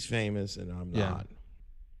he's famous and I'm Yeah. not.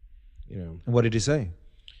 And what did he say?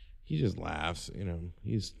 He just laughs.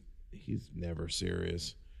 He's never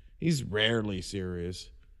serious. He's rarely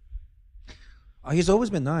serious. He's always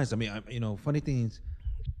been nice. I mean, funny thing is,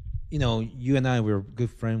 you and I were good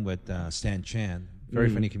friend with Stan Chan, very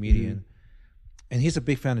funny comedian, and he's a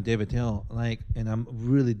big fan of David Tell. And I'm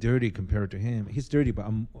really dirty compared to him. He's dirty, but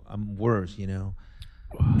I'm worse, And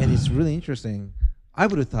it's really interesting. I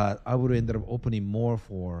would have thought I would have ended up opening more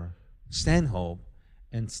for Stanhope,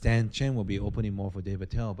 and Stan Chen will be opening more for David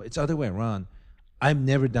Tell. But it's the other way around. I've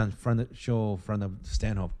never done front of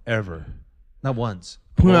Stanhope ever, not once.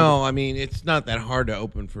 Well, I mean, it's not that hard to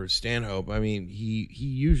open for Stanhope. I mean, he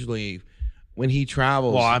usually, when he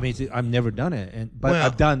travels. Well, I mean, I've never done it, but Well-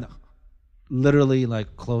 I've done literally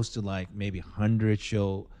like close to like maybe 100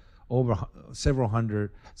 show, over several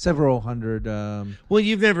hundred. Well,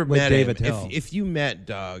 you've never with met David him. Tell. If you met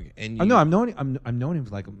Doug and you, I know I've known him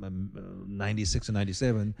for like 96 and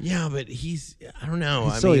 97. yeah, but I don't know.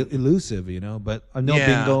 He's I so mean, elusive, But I know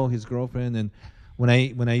Yeah. Bingo, his girlfriend, and when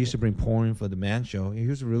I used to bring porn for the Man Show, he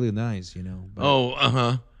was really nice, But,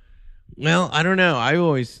 Well, I don't know. I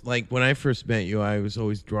always when I first met you, I was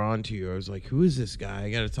always drawn to you. I was like, "Who is this guy?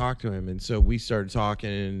 I got to talk to him." And so we started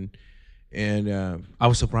talking, and I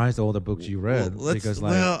was surprised at all the books you read because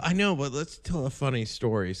I know, but let's tell a funny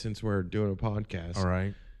story since we're doing a podcast. all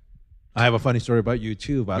right. I have a funny story about you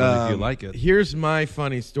too, but I don't know if you like it. Here's my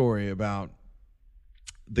funny story about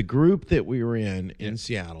the group that we were in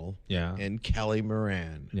Seattle. Yeah. And Kelly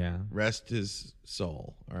Moran. Yeah. Rest his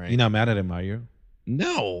soul. All right. You're not mad at him, are you?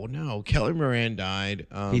 No. Kelly Moran died.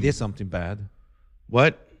 He did something bad.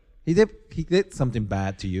 What? He did something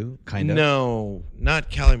bad to you, kind of. No, not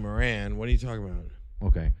Kelly Moran. What are you talking about?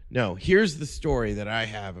 Okay. No, here's the story that I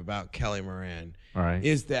have about Kelly Moran. All right.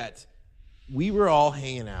 Is that we were all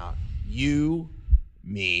hanging out. You,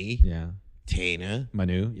 me, Yeah. Tana,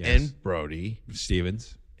 Manu, yes. and Brody,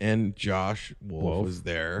 Stevens. and Josh Wolf was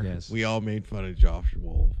there. Yes. We all made fun of Josh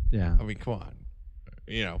Wolf. Yeah. I mean, come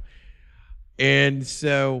on. And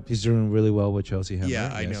so, He's doing really well with Chelsea Handler.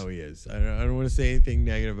 yeah, I yes. know he is. I don't want to say anything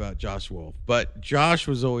negative about Josh Wolf, but Josh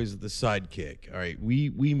was always the sidekick. All right, we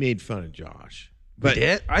made fun of Josh. But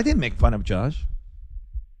I didn't make fun of Josh.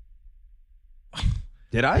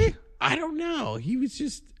 Did I? I don't know. He was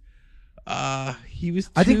just he was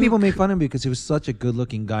I think too- people make fun of him because he was such a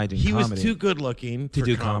good-looking guy doing he comedy. was too good looking To for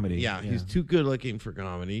do comedy, Yeah, yeah. he was too good looking for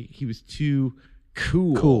comedy. He was too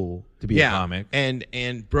cool Cool to be a comic. And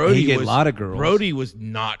Brody He get was a lot of girls. Brody was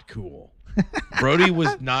not cool. Brody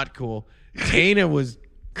was not cool. Tana was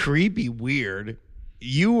creepy, weird.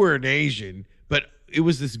 You were an Asian, but it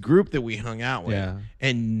was this group that we hung out with. Yeah.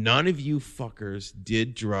 And none of you fuckers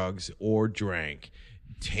did drugs or drank.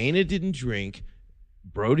 Tana didn't drink.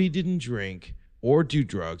 Brody didn't drink or do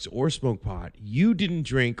drugs or smoke pot. You didn't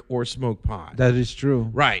drink or smoke pot. That is true.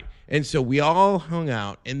 Right. And so we all hung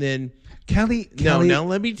out. And then, Kelly. now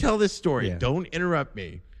let me tell this story. Yeah. Don't interrupt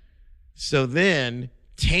me. So then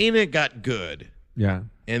Tana got good. Yeah.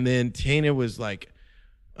 And then Tana was like,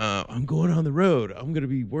 I'm going on the road. I'm going to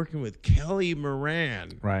be working with Kelly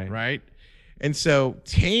Moran. Right. Right. And so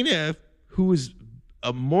Tana, who was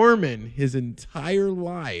a Mormon his entire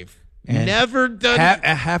life, And never done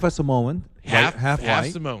half a Samoan, half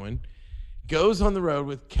white. Samoan, goes on the road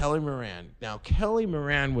with Kelly Moran. Now, Kelly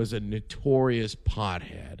Moran was a notorious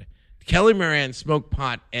pothead. Kelly Moran smoked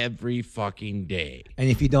pot every fucking day. And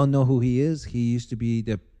if you don't know who he is, he used to be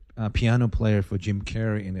the piano player for Jim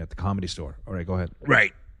Carrey at the Comedy Store. All right, go ahead.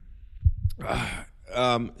 Right.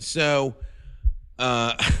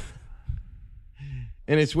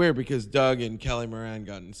 And it's weird because Doug and Kelly Moran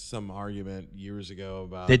got in some argument years ago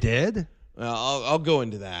about. They did? I'll go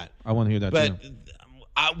into that. I want to hear that But too.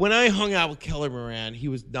 when I hung out with Kelly Moran, he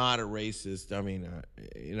was not a racist.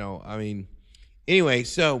 Anyway,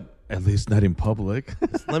 so At least not in public.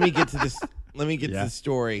 let me get to this. Let me get to the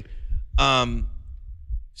story.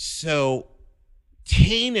 So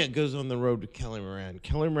Tana goes on the road with Kelly Moran.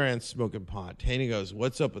 Kelly Moran's smoking pot. Tana goes,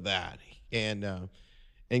 "What's up with that?" And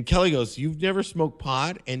Kelly goes, "You've never smoked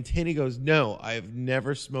pot?" And Tana goes, "No, I've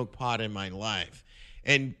never smoked pot in my life."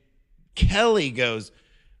 And Kelly goes,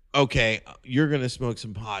 "Okay, you're going to smoke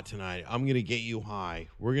some pot tonight. I'm going to get you high.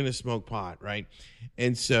 We're going to smoke pot, right?"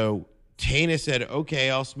 And so Tana said, "Okay,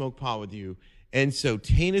 I'll smoke pot with you." And so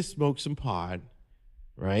Tana smoked some pot,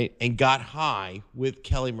 right, and got high with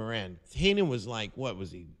Kelly Moran. Tana was like, what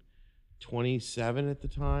was he, 27 at the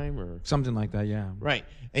time? Or Something like that, yeah. right.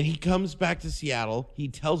 And he comes back to Seattle. He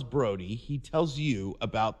tells Brody, he tells you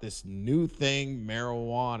about this new thing,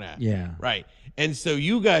 marijuana. Yeah. Right. And so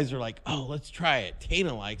you guys are like, oh, let's try it.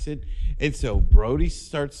 Tana likes it. And so Brody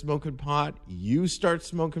starts smoking pot. You start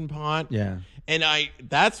smoking pot. Yeah. And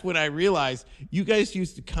that's when I realized you guys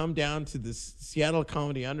used to come down to the Seattle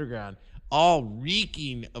Comedy Underground all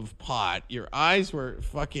reeking of pot. Your eyes were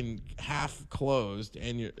fucking half closed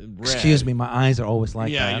and you're red. Excuse me, my eyes are always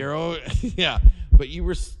like Yeah, that. yeah. But you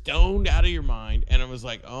were stoned out of your mind, and I was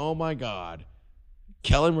like, oh my God,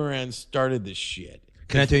 Kelly Moran started this shit.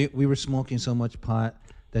 Can I tell you, we were smoking so much pot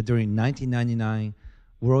that during 1999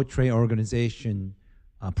 World Trade Organization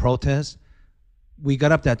protest, we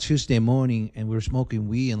got up that Tuesday morning and we were smoking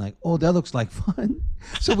weed and like, oh, that looks like fun.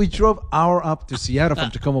 So we drove hour up to Seattle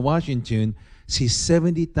from Tacoma, Washington, see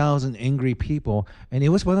 70,000 angry people. And it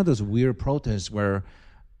was one of those weird protests where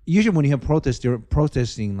usually when you have protests, they're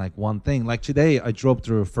protesting like one thing. Like today, I drove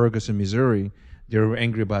through Ferguson, Missouri. They were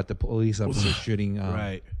angry about the police officer shooting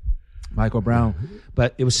Michael Brown.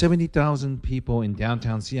 But it was 70,000 people in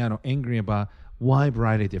downtown Seattle angry about wide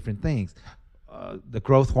variety of different things. The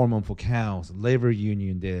growth hormone for cows, labor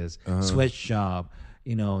union this, sweatshop,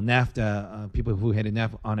 NAFTA, people who hated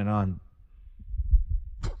NAFTA, on and on.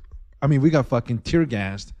 I mean, we got fucking tear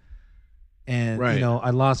gassed. And, I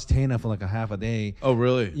lost Tana for like a half a day. Oh,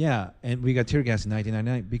 really? Yeah, and we got tear gas in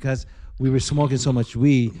 1999 because we were smoking so much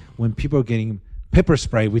weed. When people were getting pepper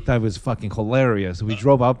spray, we thought it was fucking hilarious. So we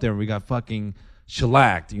drove up there and we got fucking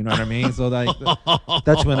shellacked. You know what I mean? So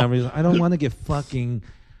that's when I realized I don't want to get fucking,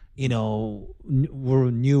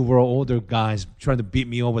 we're new world older guys trying to beat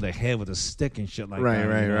me over the head with a stick and shit like that.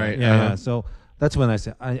 Right. Yeah. So that's when I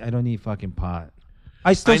said I don't need fucking pot.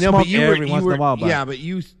 I still smoke every once in a while. But yeah, but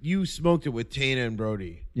you smoked it with Tana and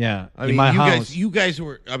Brody. Yeah, I mean, in my house. you guys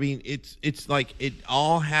were. I mean, it's like it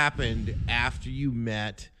all happened after you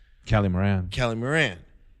met Kelly Moran.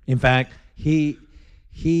 In fact, he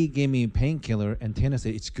gave me a painkiller, and Tana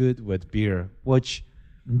said it's good with beer, which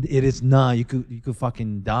it is not. You could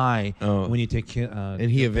fucking die when you take. And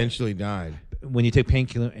he eventually died when you take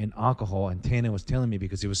painkiller and alcohol. And Tana was telling me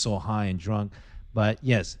because he was so high and drunk. But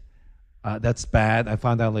yes. That's bad. I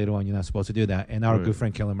found out later on you're not supposed to do that. And our good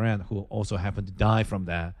friend Kelly Moran, who also happened to die from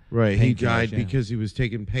that. Right. He died because he was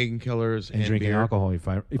taking painkillers and drinking beer. alcohol, if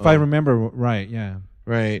I remember right, yeah.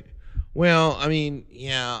 Right. Well, I mean,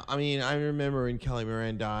 yeah. I mean, I remember when Kelly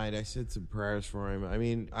Moran died, I said some prayers for him. I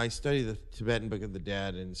mean, I studied the Tibetan Book of the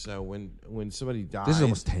Dead, and so when somebody dies... This is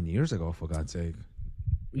almost 10 years ago, for God's sake.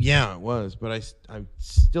 Yeah, it was, but I'm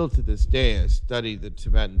still to this day I study the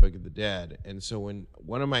Tibetan Book of the Dead, and so when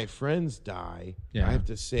one of my friends die, I have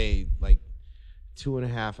to say like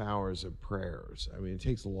 2.5 hours of prayers. I mean, it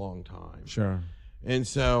takes a long time. Sure. And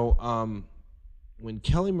so when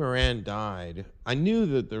Kelly Moran died, I knew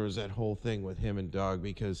that there was that whole thing with him and Doug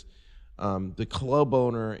because the club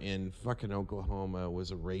owner in fucking Oklahoma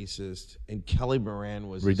was a racist, and Kelly Moran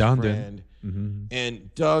was Redundant. his friend.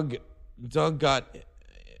 And Doug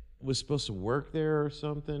was supposed to work there or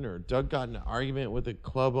something, or Doug got in an argument with the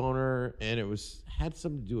club owner, and it had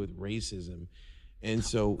something to do with racism. And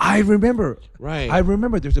so I remember. Right. I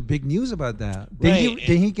remember there's a big news about that. Did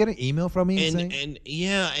he get an email from me saying?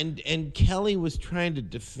 And Kelly was trying to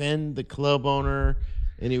defend the club owner,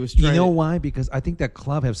 and he was trying. You know why? Because I think that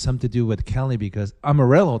club has something to do with Kelly. Because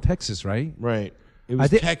Amarillo, Texas, right? Right. It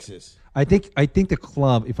was Texas. I think the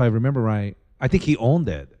club, if I remember right, I think he owned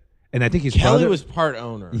it, and I think his Kelly brother was part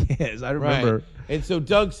owner. Yes, I remember. Right. And so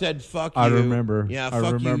Doug said, "Fuck you." I remember. Yeah, I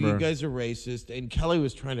fuck remember. you. You guys are racist. And Kelly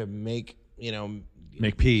was trying to make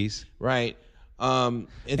peace. Right. And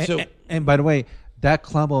by the way, that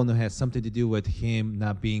club owner has something to do with him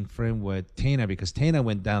not being friend with Tana, because Tana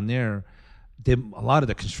went down there, did a lot of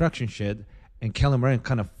the construction shit, and Kelly Moran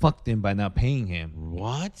kind of fucked him by not paying him.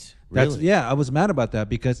 What? Really? Yeah, I was mad about that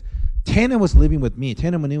because Tana was living with me.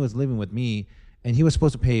 Tana Monet was living with me, and he was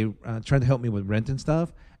supposed to pay, trying to help me with rent and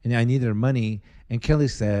stuff, and I needed money. And Kelly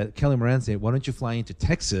Moran said, "Why don't you fly into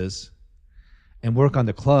Texas and work on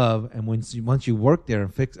the club, and once you work there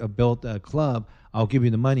and build a club, I'll give you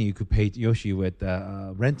the money. You could pay Yoshi with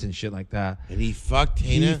rent and shit like that." And he fucked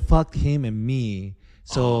Tana? He fucked him and me.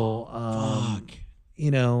 So, fuck.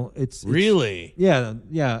 It's really?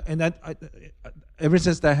 Yeah. And I ever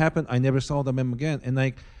since that happened, I never saw them again. And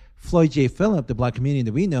like Floyd J. Phillip, the black comedian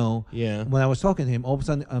that we know, when I was talking to him, all of a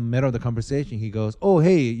sudden, middle of the conversation, he goes, "Oh,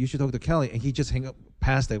 hey, you should talk to Kelly." And he just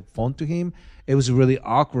passed the phone to him. It was really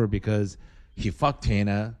awkward because he fucked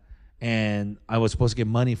Tana, and I was supposed to get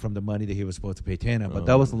money from the money that he was supposed to pay Tana. But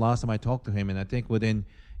that was the last time I talked to him, and I think within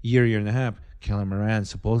year and a half, Kelly Moran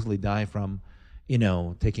supposedly died from,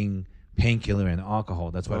 taking painkiller and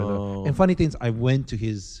alcohol. That's what. And funny things, I went to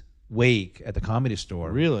his wake at the Comedy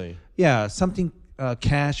Store. Really? Yeah, something.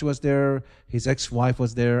 Cash was there, his ex-wife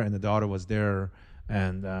was there, and the daughter was there,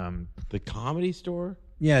 and the Comedy Store.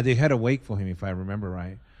 Yeah, they had a wake for him, if I remember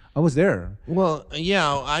right. I was there. Well, yeah,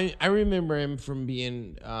 I remember him from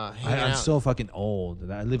being I'm so fucking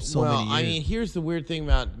old. I lived so many years. I mean, here's the weird thing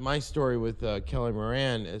about my story with Kelly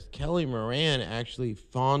Moran is Kelly Moran actually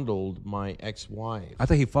fondled my ex-wife. I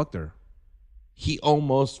thought he fucked her. He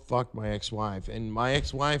almost fucked my ex-wife, and my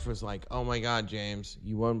ex-wife was like, "Oh my God, James,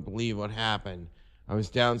 you won't believe what happened. I was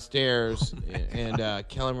downstairs, and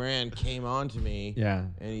Kelly Moran came on to me,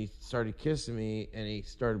 and he started kissing me, and he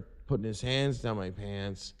started putting his hands down my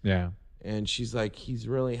pants. Yeah. And she's like, he's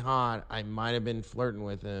really hot. I might have been flirting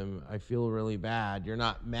with him. I feel really bad. You're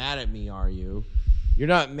not mad at me, are you? You're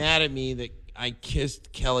not mad at me that I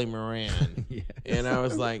kissed Kelly Moran." Yes. And I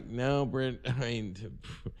was like, "No, Brent,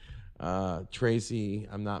 Tracy,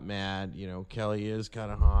 I'm not mad. Kelly is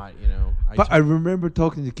kind of hot, But I remember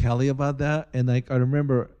talking to Kelly about that, and I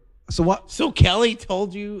remember. So what? So Kelly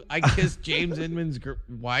told you I kissed James Inman's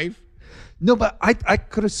wife? No, but I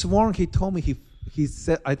could have sworn he told me he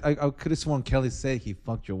said I could have sworn Kelly said he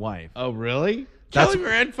fucked your wife. Oh, really? Kelly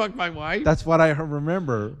Moran fucked my wife? That's what I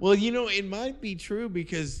remember. Well, it might be true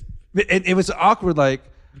because it was awkward,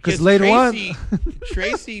 because later on,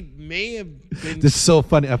 Tracy may have been. This is so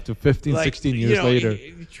funny. After 15, 16 years later,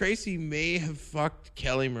 Tracy may have fucked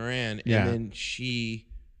Kelly Moran, and then she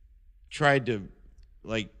tried to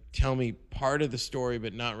tell me part of the story,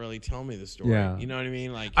 but not really tell me the story. Yeah. You know what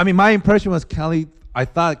I mean? My impression was Kelly. I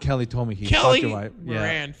thought Kelly told me he fucked your wife.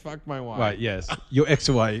 Moran fucked my wife. Right? Yes, your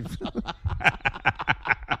ex-wife.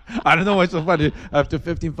 I don't know what's so funny. After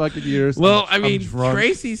 15 fucking years. Well,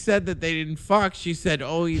 Tracy said that they didn't fuck. She said,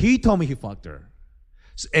 "Oh, he told me he fucked her."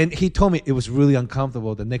 And he told me it was really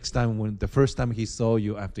uncomfortable the first time he saw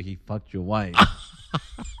you after he fucked your wife.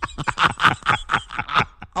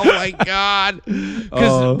 Oh my God!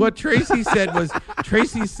 Because what Tracy said was,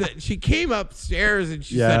 she came upstairs and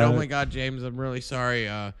she said, "Oh my God, James, I'm really sorry.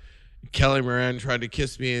 Kelly Moran tried to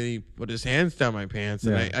kiss me and he put his hands down my pants,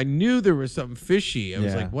 and I knew there was something fishy. I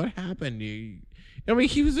was like, what happened? He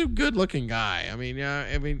was a good-looking guy.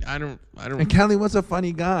 I don't. And Kelly was a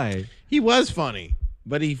funny guy. He was funny,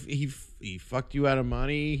 but he fucked you out of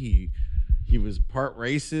money. He was part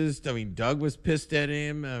racist. Doug was pissed at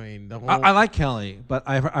him. The whole. I like Kelly, but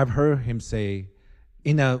I've heard him say,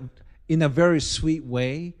 in a very sweet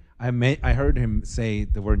way. I heard him say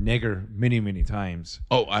the word nigger many times.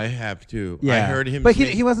 Oh, I have too. Yeah. I heard him. But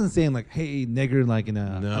he wasn't saying "Hey, nigger" in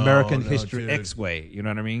a American history dude. X way. You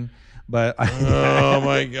know what I mean? But Oh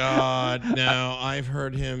my God! No, I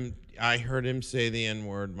heard him say the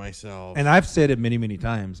N-word myself. and I've said it many, many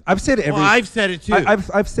times. I've said every. Well, I've said it too.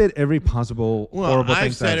 I've said every possible horrible thing.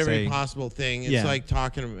 I've said I every say. possible thing. It's Yeah. like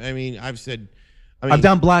talking. I mean, I've said. I mean, I've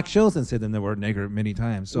done black shows and said the word nigger many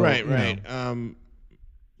times. So, right, you know. right.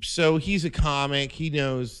 So he's a comic. He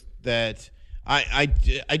knows that. I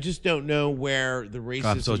just don't know where the racism.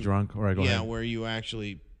 God, I'm so drunk. All right, go ahead. where you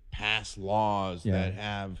actually pass laws Yeah. that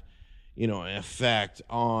have, an effect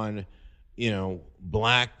on,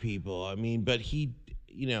 black people. I mean, but he,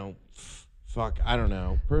 fuck, I don't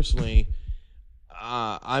know. Personally,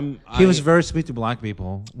 He was very sweet to black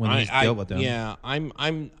people when he dealt with them. Yeah,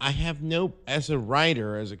 I have no, as a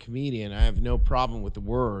writer, as a comedian, I have no problem with the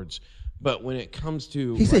words. But when it comes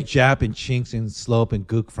to He said Jap and Chinks and Slope and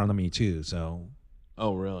Gook in front of me too. So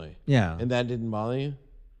oh really? yeah. And that didn't bother you?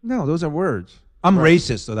 No, those are words. I'm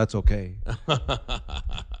racist, so that's okay.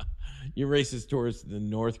 You're racist towards the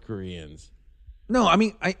North Koreans. No, I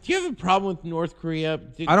mean, Do you have a problem with North Korea?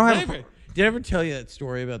 I don't have Did I ever tell you that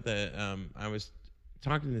story about the? I was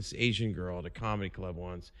talking to this Asian girl at a comedy club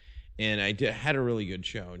once, and I had a really good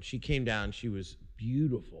show. And she came down. She was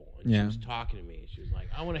beautiful, and she Yeah. was talking to me. She was like,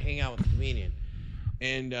 "I want to hang out with a comedian,"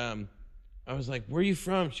 and I was like, "Where are you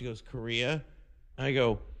from?" She goes, "Korea." I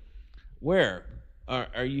go, "Where?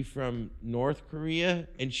 Are you from North Korea?"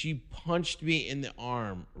 And she punched me in the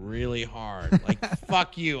arm really hard, like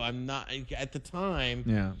 "Fuck you!" I'm not at the time.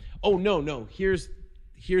 yeah. Oh no.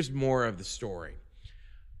 Here's more of the story.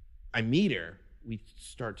 I meet her. We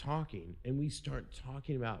start talking, and we start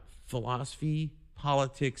talking about philosophy,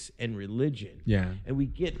 politics, and religion. Yeah. And we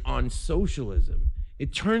get on socialism.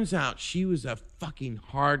 It turns out she was a fucking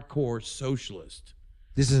hardcore socialist.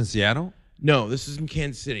 This is in Seattle? No, this is in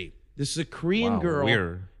Kansas City. This is a Korean Wow, girl.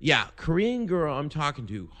 weird. Yeah, Korean girl I'm talking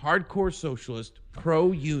to. Hardcore socialist,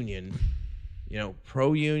 pro-union.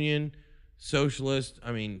 Pro-union, socialist.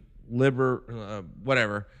 I mean,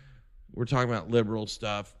 whatever. We're talking about liberal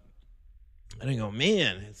stuff. And I go,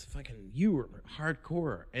 man, it's fucking, you were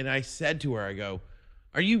hardcore. And I said to her, I go,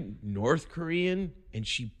 are you North Korean? And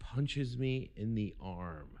she punches me in the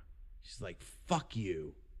arm. She's like, fuck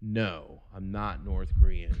you. No, I'm not North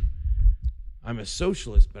Korean. I'm a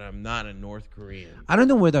socialist, but I'm not a North Korean. I don't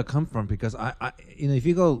know where that come from because I if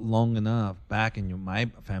you go long enough back in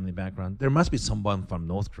my family background, there must be someone from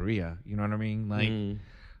North Korea. You know what I mean?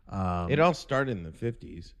 Like, It all started in the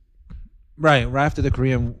 50s. right after the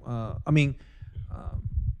Korean.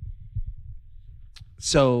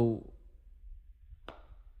 So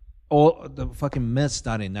all the fucking myths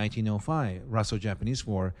started in 1905, Russo-Japanese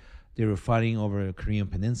War. They were fighting over a Korean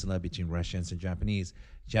peninsula between Russians and Japanese.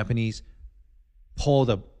 Japanese pulled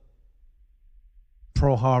a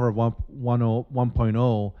Pearl Harbor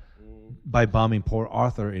 1.0 by bombing Port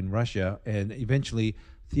Arthur in Russia, and eventually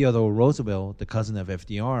Theodore Roosevelt, the cousin of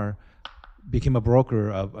FDR, became a broker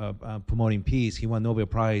of promoting peace. He won Nobel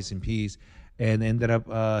Prize in peace, and ended up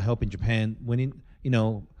helping Japan winning.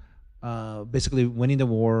 Basically winning the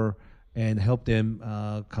war, and helped them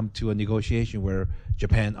come to a negotiation where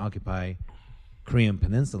Japan occupied Korean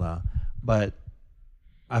peninsula. But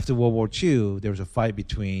after World War II, there was a fight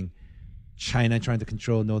between China trying to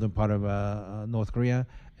control northern part of North Korea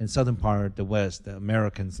and southern part, the West, the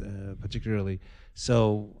Americans particularly.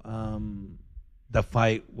 So the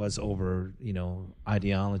fight was over,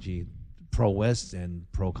 ideology, pro-West and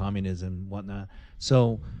pro-communism, whatnot.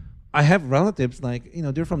 So I have relatives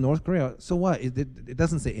they're from North Korea. So what? It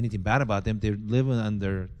doesn't say anything bad about them. They're living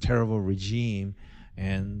under terrible regime,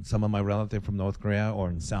 and some of my relatives from North Korea or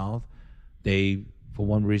in South, they, for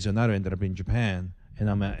one reason or another, ended up in Japan. And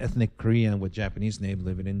I'm an ethnic Korean with Japanese name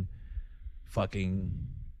living in fucking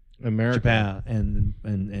America. Japan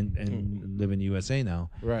and live in the USA now.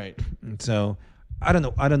 Right. And so I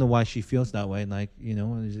don't know why she feels that way.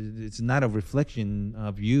 It's not a reflection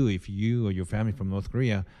of you if you or your family from North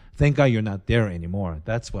Korea. Thank God you're not there anymore.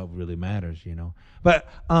 That's what really matters, But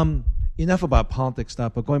enough about politics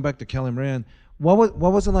stuff. But going back to Kelly Moran, what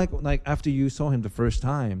was it like after you saw him the first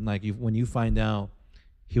time? When you find out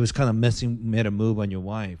he was kind of made a move on your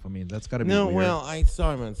wife. I mean, that's got to be weird. Well, I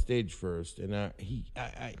saw him on stage first, and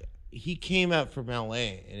he came out from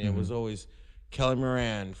L.A., and it was always Kelly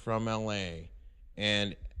Moran from L.A.,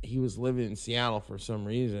 and he was living in Seattle for some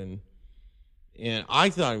reason, and I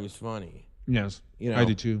thought he was funny. Yes, I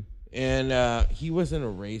do too. And he wasn't a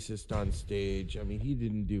racist on stage. I mean, he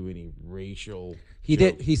didn't do any racial. He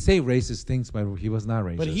jokes. did. He say racist things, but he was not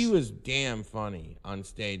racist. But he was damn funny on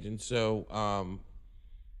stage, and so.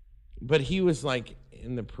 But he was like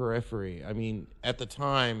in the periphery. I mean, at the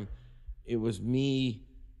time, it was me,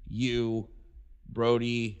 you,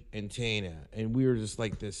 Brody and Tana, and we were just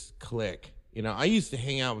like this clique. You know, I used to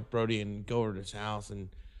hang out with Brody and go over to his house, and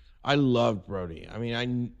I loved Brody. I mean,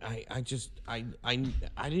 I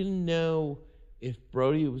didn't know if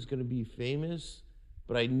Brody was going to be famous,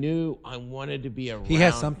 but I knew I wanted to be around. He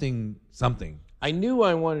has something. I knew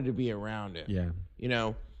I wanted to be around him. Yeah. You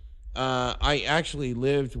know, I actually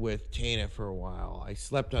lived with Tana for a while. I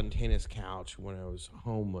slept on Tana's couch when I was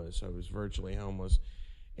homeless. I was virtually homeless.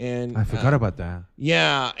 And I forgot about that.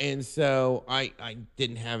 yeah, and so I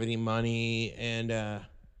didn't have any money, and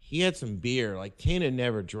he had some beer. Like, Tana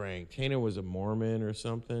never drank. Tana was a Mormon or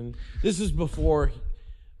something. This is before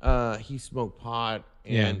he smoked pot,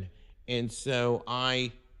 and so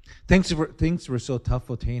things were so tough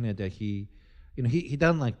for Tana that he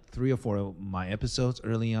done like 3 or 4 of my episodes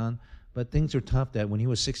early on, but things were tough that when he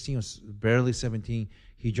was 16 or barely 17,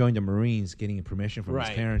 he joined the Marines, getting permission from his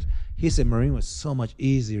parents. He said Marine was so much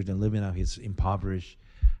easier than living out his impoverished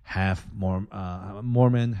half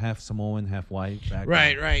Mormon, half Samoan, half white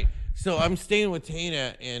background. Right. So I'm staying with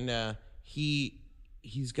Tana, and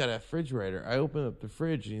he's got a refrigerator. I open up the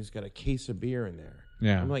fridge, and he's got a case of beer in there.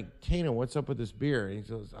 Yeah. I'm like, Tana, what's up with this beer? And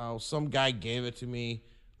he goes, oh, some guy gave it to me.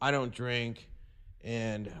 I don't drink,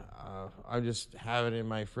 and I just have it in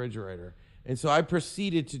my refrigerator. And so I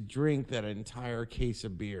proceeded to drink that entire case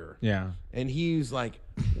of beer. Yeah. And he's like,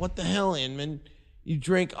 what the hell, Inman? You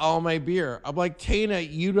drank all my beer. I'm like, Tana,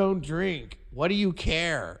 you don't drink. What do you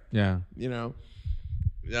care? Yeah. You know?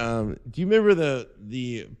 Do you remember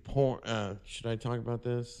the porn? Should I talk about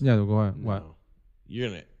this? Yeah, go ahead. No. What?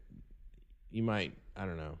 You might, I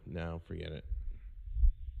don't know. No, forget it.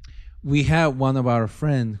 We have one of our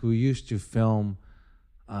friends who used to film.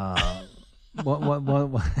 What?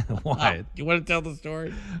 Do you want to tell the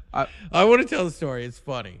story? I want to tell the story. It's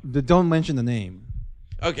funny. Don't mention the name.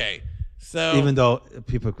 Okay, so Even though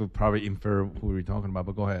people could probably infer who we're talking about,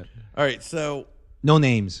 but go ahead. all right, so No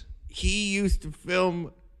names. he used to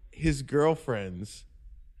film his girlfriends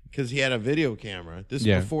because he had a video camera. This is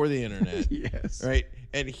Yeah. before the internet. Yes. Right,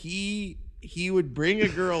 and he would bring a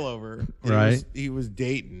girl over. And Right. He was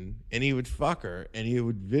dating, and he would fuck her, and he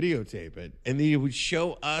would videotape it, and then he would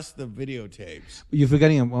show us the videotapes. You're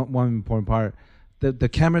forgetting one important part. The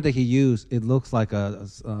camera that he used, it looks like a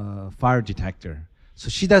fire detector. So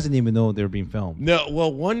she doesn't even know they're being filmed. No,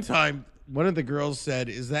 well, one time, one of the girls said,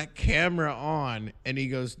 "Is that camera on?" And he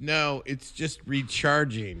goes, "No, it's just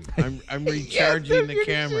recharging. I'm recharging the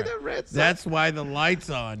camera. That's why the light's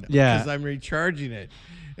on. Yeah. because I'm recharging it."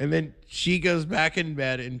 And then she goes back in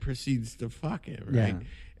bed and proceeds to fuck him, right? Yeah.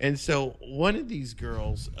 And so one of these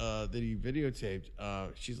girls that he videotaped,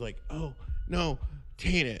 she's like, "Oh no,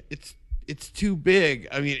 Tana, it's too big."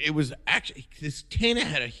 I mean, it was actually this Tana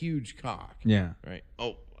had a huge cock. Yeah. Right.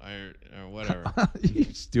 Oh, or whatever. You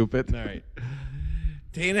stupid. All right.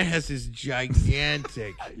 Tana has this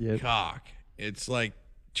gigantic Yes. cock. It's like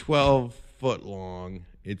 12 foot long.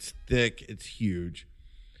 It's thick. It's huge.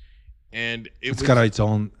 And It's got its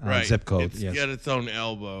own right, zip code. It's Yes. got its own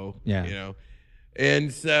elbow. Yeah. You know.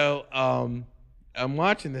 And so I'm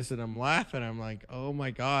watching this and I'm laughing. I'm like, oh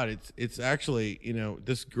my God, it's actually,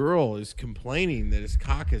 this girl is complaining that his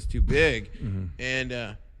cock is too big. Mm-hmm.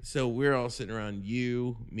 And so we're all sitting around,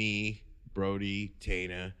 you, me, Brody,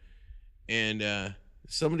 Tana, and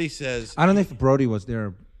somebody says, I don't know if Brody was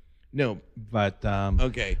there, no, but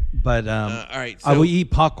okay. But All right. I So, will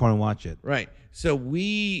eat popcorn and watch it. right. So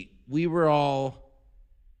we were all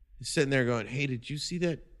sitting there going, hey, did you see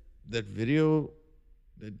that video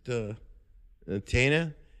that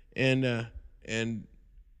Tana? And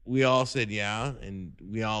we all said yeah, and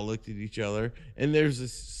we all looked at each other, and there's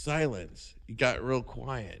this silence. It got real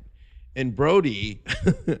quiet, and Brody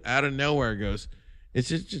out of nowhere goes, "It's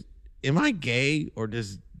just am I gay, or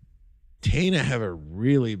does Tana have a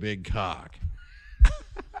really big cock?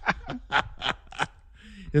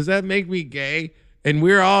 Does that make me gay?" And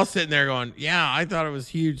we were all sitting there going, yeah, I thought it was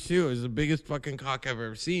huge too. It was the biggest fucking cock I've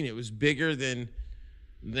ever seen. It was bigger than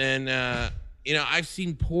I've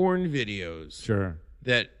seen porn videos Sure.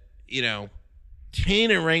 that,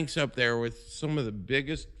 Tana ranks up there with some of the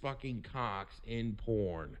biggest fucking cocks in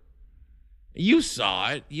porn. You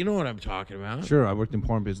saw it. You know what I'm talking about. Sure. I worked in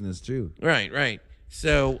porn business too. Right.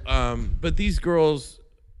 So, but these girls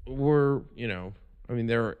were,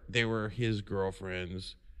 they were his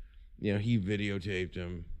girlfriends. He videotaped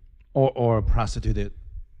them. Or prostituted.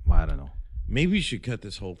 Well, I don't know. Maybe you should cut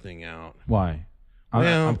this whole thing out. Why?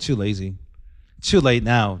 Well- I'm too lazy. Too late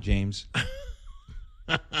now, James.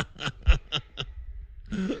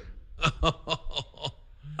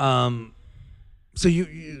 So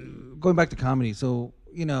you going back to comedy. So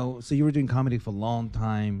so you were doing comedy for a long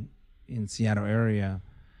time. in Seattle area.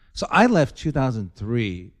 So I left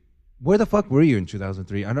 2003. Where the fuck were you in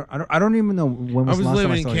 2003? I don't even know when I was was the last time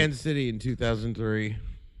living I in saw you. Kansas City in 2003.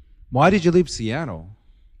 Why did you leave Seattle?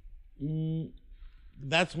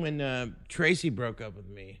 That's when Tracy broke up with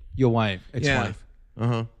me. Your wife, ex-wife.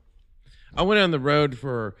 I went on the road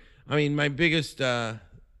for. I mean, my biggest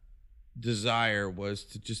desire was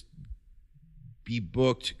to just be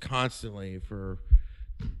booked constantly for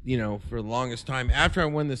the longest time. After I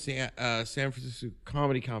won the San Francisco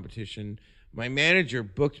comedy competition, my manager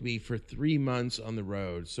booked me for 3 months on the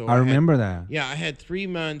road. So I remember that. Yeah, I had 3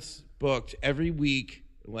 months booked every week,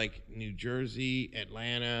 like New Jersey,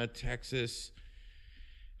 Atlanta, Texas,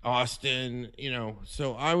 Austin.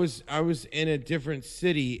 So I was in a different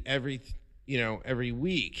city every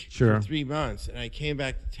week Sure. for 3 months, and I came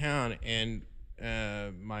back to town, and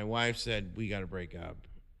my wife said, "We got to break up.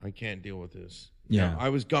 I can't deal with this." Yeah. I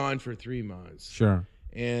was gone for 3 months. Sure.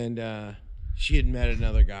 And she had met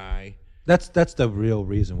another guy. That's the real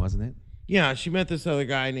reason, wasn't it? Yeah, she met this other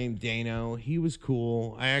guy named Dano. He was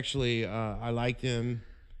cool. I actually I liked him.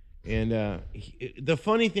 And the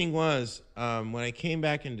funny thing was, when I came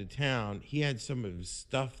back into town, he had some of his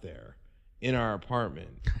stuff there in our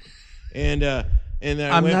apartment. And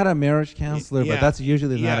then I'm not a marriage counselor, but that's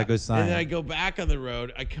usually not a good sign. And then I go back on the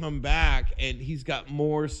road. I come back, and he's got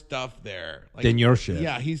more stuff there than your shit.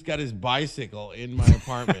 Yeah, he's got his bicycle in my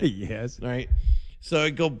apartment. Yes. Right. So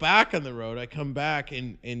I go back on the road. I come back,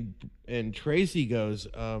 and Tracy goes,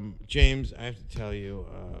 James, I have to tell you,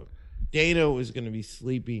 Dano is going to be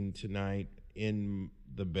sleeping tonight in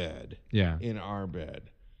the bed. Yeah. In our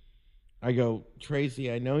bed. I go,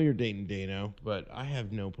 Tracy, I know you're dating Dano, but I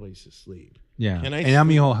have no place to sleep. Yeah. Can I and I'm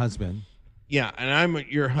sleep? your husband. Yeah, and I'm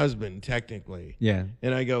your husband, technically. Yeah.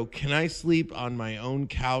 And I go, can I sleep on my own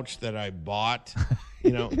couch that I bought?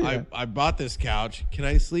 I bought this couch. Can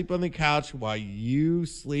I sleep on the couch while you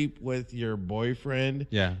sleep with your boyfriend?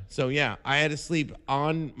 Yeah. So, yeah, I had to sleep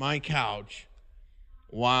on my couch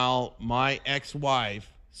while my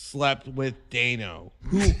ex-wife slept with Dano,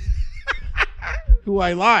 who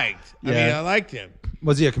I liked. I mean, I liked him.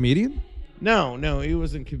 Was he a comedian? No, he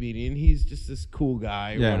wasn't a comedian. He's just this cool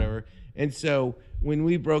guy or whatever. And so when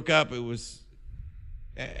we broke up, it was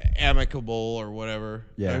amicable or whatever.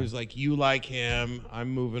 Yeah. I was like, you like him. I'm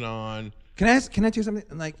moving on. Can I tell you something?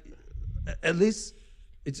 Like, at least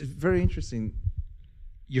it's very interesting.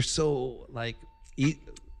 You're so like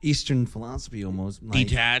Eastern philosophy almost. Like,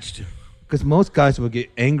 Detached. because most guys will get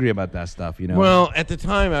angry about that stuff, Well, at the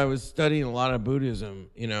time, I was studying a lot of Buddhism,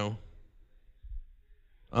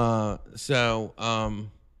 So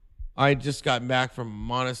I just got back from a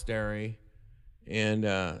monastery, and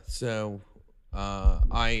the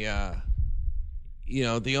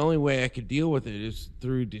only way I could deal with it is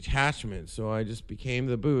through detachment. So I just became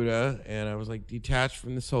the Buddha, and I was like detached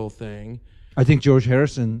from this whole thing. I think George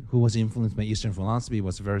Harrison, who was influenced by Eastern philosophy,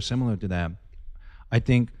 was very similar to that.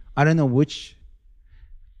 I don't know which,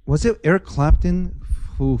 was it Eric Clapton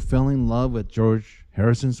who fell in love with George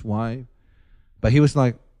Harrison's wife? But he was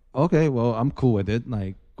like, okay, well, I'm cool with it.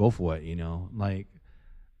 Like, go for it, Like,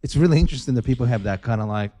 it's really interesting that people have that kind of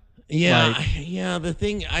like. Yeah. The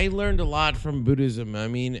thing, I learned a lot from Buddhism. I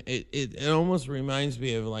mean, it almost reminds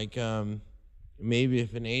me of like maybe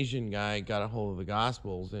if an Asian guy got a hold of the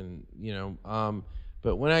Gospels, and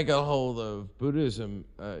but when I got a hold of Buddhism,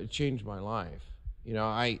 it changed my life.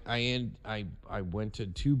 I went to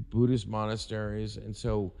 2 Buddhist monasteries, and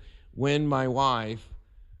so when my wife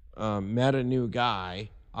met a new guy,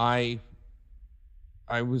 I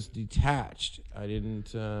was detached. I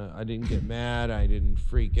didn't get mad. I didn't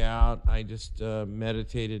freak out. I just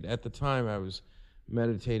meditated. At the time, I was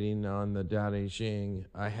meditating on the Tao Te Ching.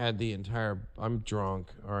 I'm drunk,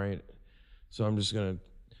 all right? So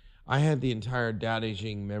I had the entire Tao Te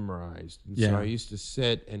Ching memorized. And so I used to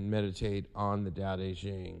sit and meditate on the Tao Te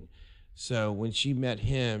Ching. So when she met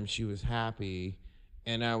him, she was happy,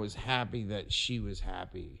 and I was happy that she was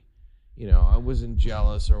happy. I wasn't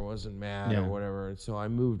jealous or wasn't mad or whatever. And so I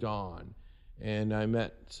moved on, and I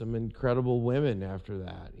met some incredible women after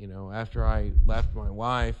that. After I left my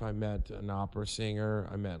wife, I met an opera singer.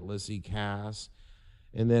 I met Lizzie Cass,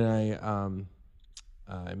 and then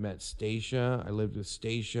I met Stacia. I lived with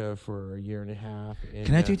Stacia for a year and a half. And,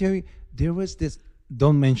 Can I tell you, there was this,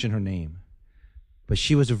 don't mention her name, but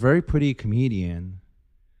she was a very pretty comedian.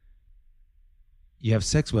 You have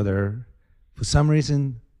sex with her. For some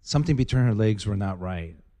reason, something between her legs were not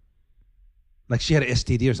right. Like she had an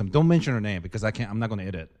STD or something. Don't mention her name because I'm not going to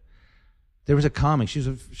edit. There was a comic. She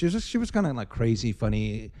was kind of like crazy,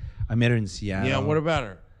 funny. I met her in Seattle. Yeah, what about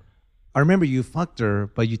her? I remember you fucked her,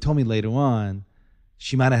 but you told me later on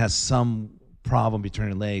she might have had some problem between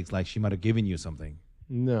her legs, like she might have given you something.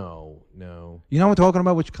 No. You know what I'm talking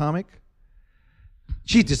about? Which comic?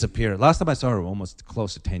 She disappeared. Last time I saw her, almost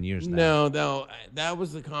close to 10 years now. No, that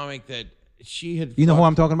was the comic that she had. You know who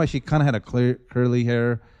I'm talking about? She kind of had a curly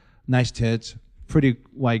hair, nice tits, pretty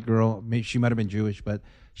white girl. Maybe she might have been Jewish, but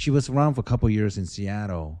she was around for a couple years in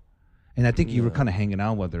Seattle. And I think you were kind of hanging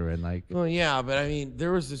out with her and like. Well, yeah, but I mean,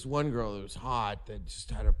 there was this one girl that was hot that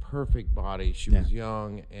just had a perfect body. She was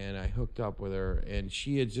young, and I hooked up with her, and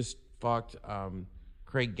she had just fucked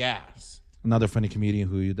Craig Gass. Another funny comedian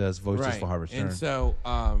who does voices for Howard Stern. And so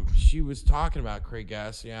she was talking about Craig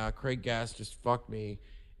Gass. Yeah, Craig Gass just fucked me,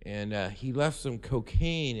 and he left some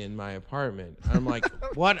cocaine in my apartment. I'm like,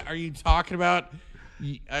 what are you talking about?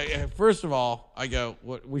 First of all, I go,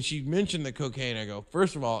 when she mentioned the cocaine, I go,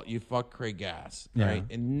 first of all, you fucked Craig Gass, right?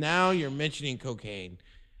 And now you're mentioning cocaine.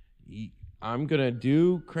 I'm going to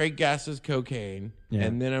do Craig Gass's cocaine,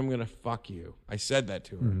 and then I'm going to fuck you. I said that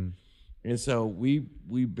to her. Mm-hmm. And so we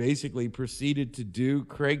basically proceeded to do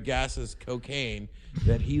Craig Gass's cocaine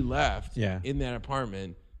that he left in that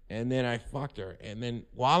apartment, and then I fucked her. And then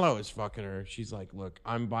while I was fucking her, she's like, "Look,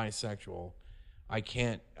 I'm bisexual. I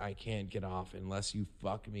can't get off unless you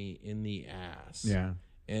fuck me in the ass." Yeah.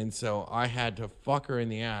 And so I had to fuck her in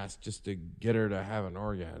the ass just to get her to have an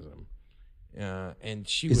orgasm. And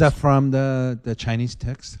she is that from the Chinese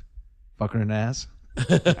text? Fuck her in the ass.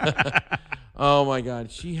 Oh my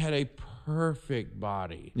God, she had a perfect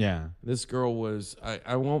body. Yeah. This girl was,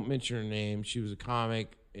 I won't mention her name. She was a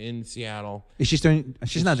comic in Seattle. Is she doing,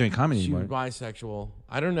 she's not doing comedy anymore. She was bisexual.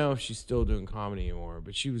 I don't know if she's still doing comedy anymore,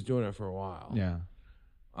 but she was doing it for a while. Yeah.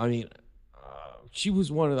 I mean, she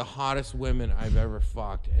was one of the hottest women I've ever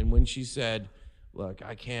fucked. And when she said, "Look,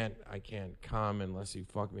 I can't come unless you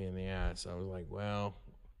fuck me in the ass," I was like, well,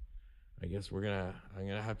 I guess I'm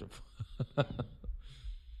gonna have to.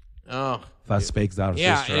 Oh, Fast speaks out.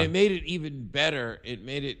 Yeah, and it made it even better. It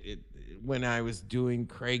made it when I was doing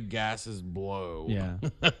Craig Gass's blow. Yeah.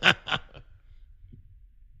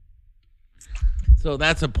 So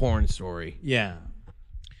that's a porn story. Yeah.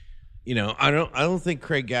 You know, I don't think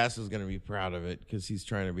Craig Gass is going to be proud of it because he's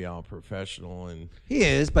trying to be all professional, and he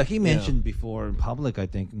is. But he mentioned before in public, I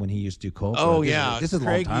think, when he used to do coke. Oh this is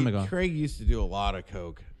Craig, a long time ago. Craig used to do a lot of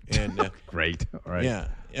coke, and great. All right. Yeah,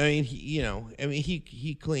 I mean,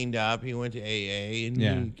 he cleaned up. He went to AA, and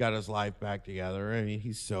he got his life back together. I mean,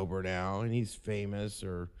 he's sober now, and he's famous,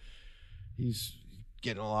 or he's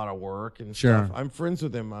getting a lot of work and stuff. I'm friends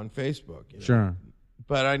with him on Facebook. You know? Sure.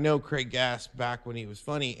 But I know Craig Gass back when he was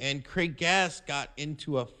funny, and Craig Gass got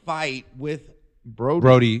into a fight with Brody.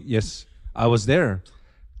 Brody, yes, I was there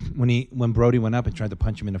when Brody went up and tried to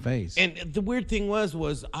punch him in the face. And the weird thing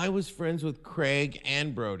was I was friends with Craig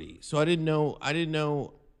and Brody, so I didn't know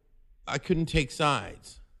I couldn't take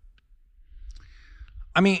sides.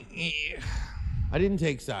 I mean, I didn't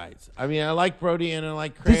take sides. I mean, I like Brody and I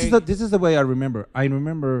like Craig. This is the way I remember. I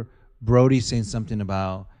remember Brody saying something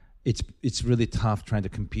about. It's really tough trying to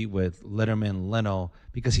compete with Letterman and Leno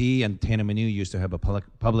because he and Tana Manu used to have a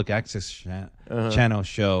public access channel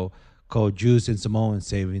show called Jews and Samoans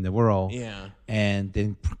Saving the World. Yeah. And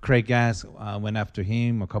then Craig Gass went after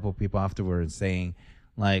him, a couple of people afterwards, saying,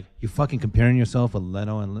 like, you fucking comparing yourself with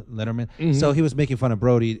Leno and Letterman. Mm-hmm. So he was making fun of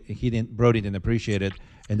Brody. Brody didn't appreciate it.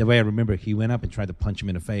 And the way I remember, he went up and tried to punch him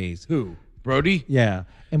in the face. Who? Brody? Yeah.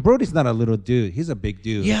 And Brody's not a little dude. He's a big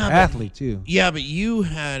dude. Yeah. Athlete, too. Yeah, but you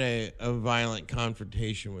had a violent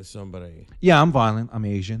confrontation with somebody. Yeah, I'm violent. I'm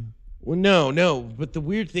Asian. Well, no. But the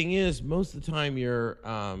weird thing is, most of the time you're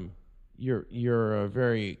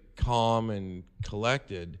very calm and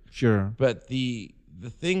collected. Sure. But the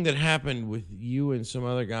thing that happened with you and some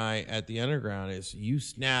other guy at the Underground is you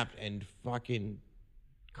snapped and fucking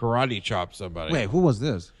karate chopped somebody. Wait, who was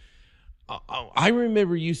this? I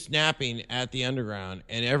remember you snapping at the Underground,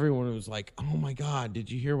 and everyone was like, "Oh my God, did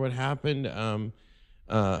you hear what happened?"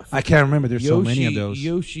 I can't remember. There's so many of those.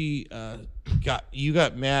 Yoshi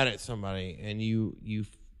got mad at somebody, and you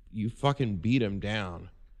fucking beat him down.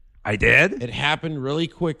 I did? It happened really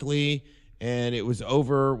quickly, and it was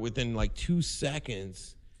over within like 2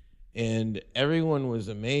 seconds, and everyone was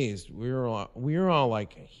amazed. We were all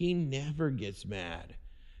like, "He never gets mad."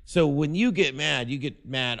 So when you get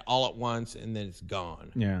mad all at once, and then it's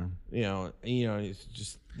gone. Yeah. You know, it's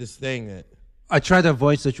just this thing that I try to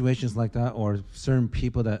avoid situations like that, or certain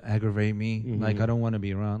people that aggravate me. Mm-hmm. Like, I don't want to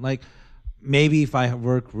be around. Like, maybe if I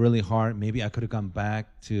work really hard, maybe I could have gone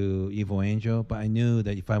back to Evil Angel. But I knew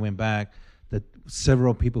that if I went back, that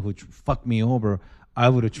several people who fucked me over, I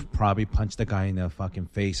would have probably punched the guy in the fucking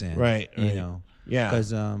face. And, right. You know. Yeah.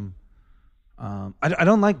 Because I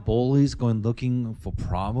don't like bullies going looking for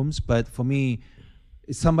problems, but for me,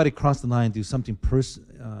 if somebody crossed the line and do something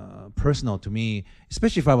personal to me,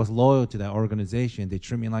 especially if I was loyal to that organization, they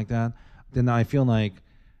treat me like that, then I feel like,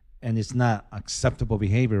 and it's not acceptable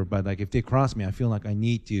behavior, but like if they cross me, I feel like I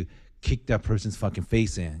need to kick that person's fucking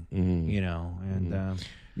face in, you know, and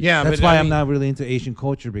Yeah, that's but why I I'm mean- not really into Asian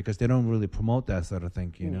culture, because they don't really promote that sort of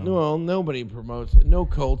thing, you know. Well, no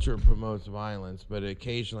culture promotes violence, but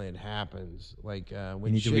occasionally it happens. Like We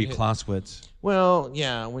when need to shit read hit- Clausewitz. Well,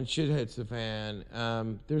 yeah, when shit hits the fan,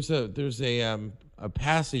 there's a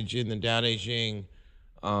passage in the Tao Te Ching.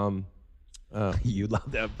 You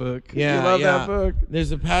love that book. Yeah, you love yeah. that book.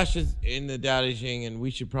 There's a passage in the Tao Te Ching, and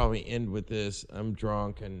we should probably end with this. I'm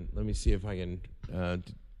drunk, and let me see if I can.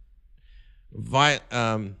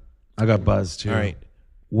 I got buzzed too. All right.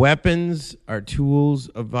 Weapons are tools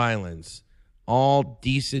of violence. All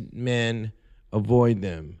decent men avoid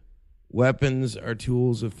them. Weapons are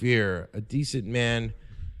tools of fear. A decent man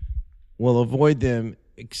will avoid them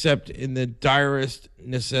except in the direst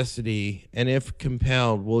necessity, and if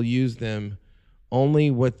compelled, will use them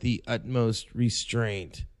only with the utmost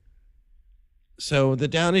restraint. So the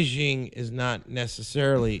Tao Te Ching is not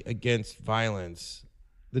necessarily against violence.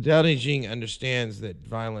 The Tao Te Ching understands that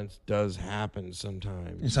violence does happen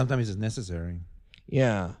sometimes. And sometimes it's necessary.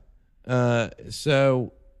 Yeah.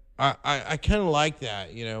 So I kind of like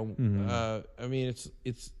that, you know. I mean,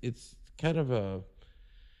 it's kind of a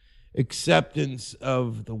acceptance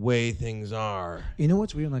of the way things are. You know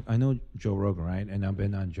what's weird? Like, I know Joe Rogan, right? And I've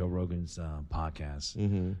been on Joe Rogan's podcast.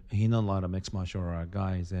 Mm-hmm. He knows a lot of mixed martial art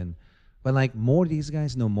guys, but like more of these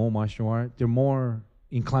guys know more martial art. They're more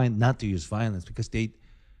inclined not to use violence because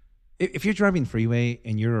if you're driving freeway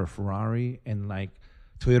and you're a Ferrari and like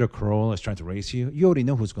Toyota Corolla is trying to race you, you already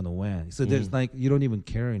know who's going to win. So there's like, you don't even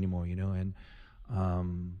care anymore, you know. And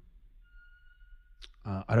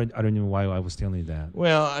I don't know why I was telling you that.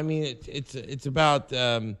 Well, I mean, it's about.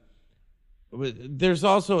 There's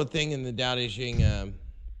also a thing in the Tao Te Ching.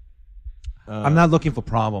 I'm not looking for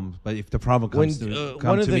problems, but if the problem comes to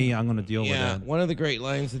me, I'm going to deal with Yeah, it. one of the great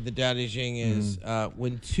lines of the Tao Te Ching is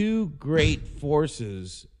when two great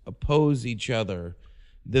forces oppose each other,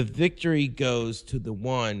 the victory goes to the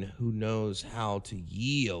one who knows how to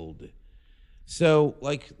yield. So,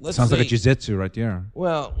 like, let's Sounds say, like a jiu-jitsu right there.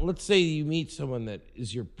 well, let's say you meet someone that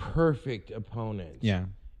is your perfect opponent. Yeah.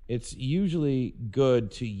 It's usually good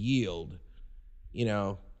to yield. You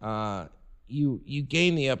know, you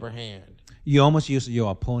gain the upper hand. You almost use your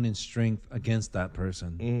opponent's strength against that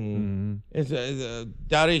person. Mm-hmm. It's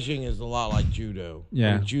Tao Te Ching is a lot like judo.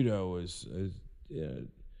 Yeah. Like judo is A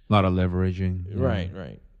lot of leveraging. Yeah.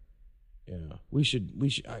 right. Yeah, we should.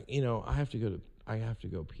 I have to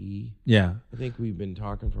go pee. Yeah. I think we've been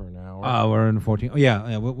talking for an hour. Hour and 14. Oh,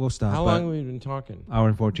 yeah, we'll stop. How but long have we been talking? Hour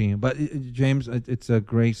and 14. But James, it's a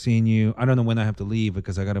great seeing you. I don't know when I have to leave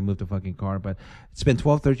because I got to move the fucking car. But it's been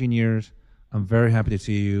 12, 13 years. I'm very happy to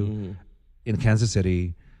see you in Kansas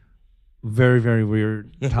City. Very, very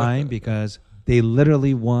weird time because they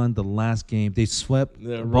literally won the last game. They swept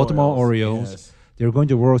The Baltimore Royals, Orioles. yes. They were going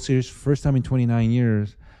to World Series first time in 29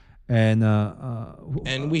 years. And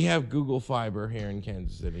we have Google Fiber here in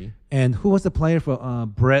Kansas City. and who was the player for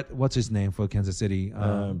Brett? What's his name for Kansas City?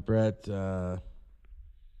 Brett.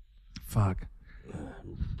 Fuck.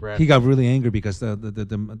 Brett. He got really angry because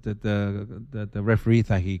the referee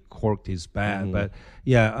thought he corked his bat. But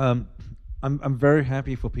yeah, I'm very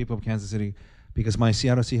happy for people of Kansas City because my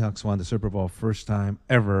Seattle Seahawks won the Super Bowl first time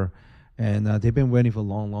ever, and they've been waiting for a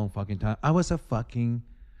long, long fucking time. I was a fucking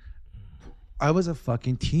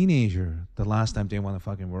teenager the last time they won the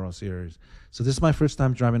fucking World Series. So this is my first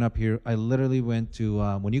time driving up here. I literally went to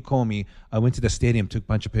when you called me, I went to the stadium, took a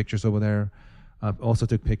bunch of pictures over there. Also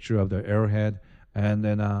took a picture of the Arrowhead. And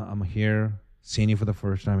then I'm here seeing you for the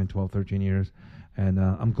first time in 12, 13 years. And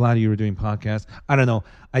I'm glad you were doing podcasts. I don't know.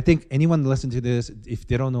 I think anyone listening to this, if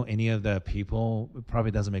they don't know any of the people, it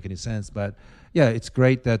probably doesn't make any sense. But yeah, it's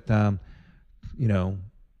great that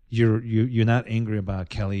you're not angry about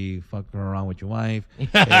Kelly fucking around with your wife.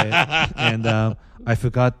 and I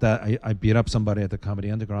forgot that I beat up somebody at the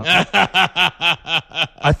Comedy Underground.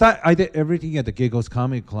 I thought I did everything at the Giggles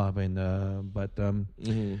Comedy Club, but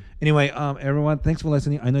anyway, everyone, thanks for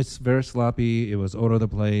listening. I know it's very sloppy. It was all over the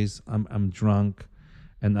place. I'm drunk,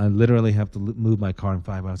 and I literally have to move my car in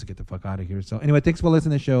 5 hours to get the fuck out of here. So anyway, thanks for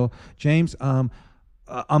listening to the show, James.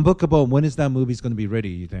 Unbookable. When is that movie's going to be ready?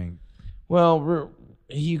 You think? Well,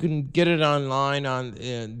 You can get it online on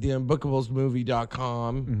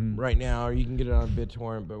theunbookablesmovie.com right now, or you can get it on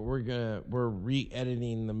BitTorrent. But we're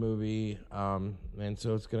re-editing the movie, and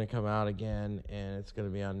so it's gonna come out again, and it's gonna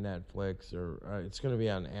be on Netflix, or it's gonna be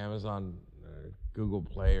on Amazon, Google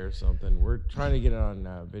Play, or something. We're trying to get it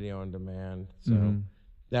on video on demand, so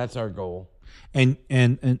that's our goal. And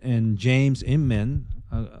James Inman,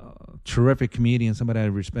 a terrific comedian, somebody I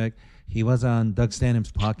respect. He was on Doug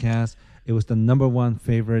Stanham's podcast. It was the #1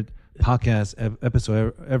 favorite podcast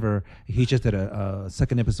episode ever. He just did a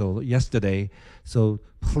second episode yesterday. So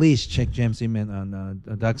please check James Inman on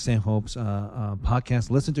Doug Stanhope's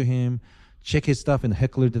podcast. Listen to him. Check his stuff in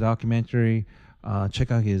Heckler the documentary. Check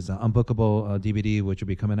out his Unbookable DVD, which will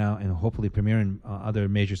be coming out and hopefully premiere in other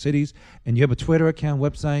major cities. And you have a Twitter account,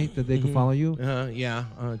 website that they can follow you?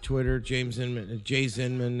 Twitter, James Zinman, Jay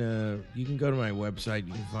Zinman. You can go to my website.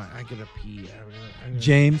 You can find. I get a P.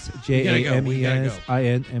 James,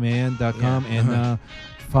 JAMESINMAN.com, and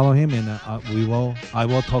follow him. And I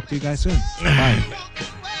will talk to you guys soon. Bye.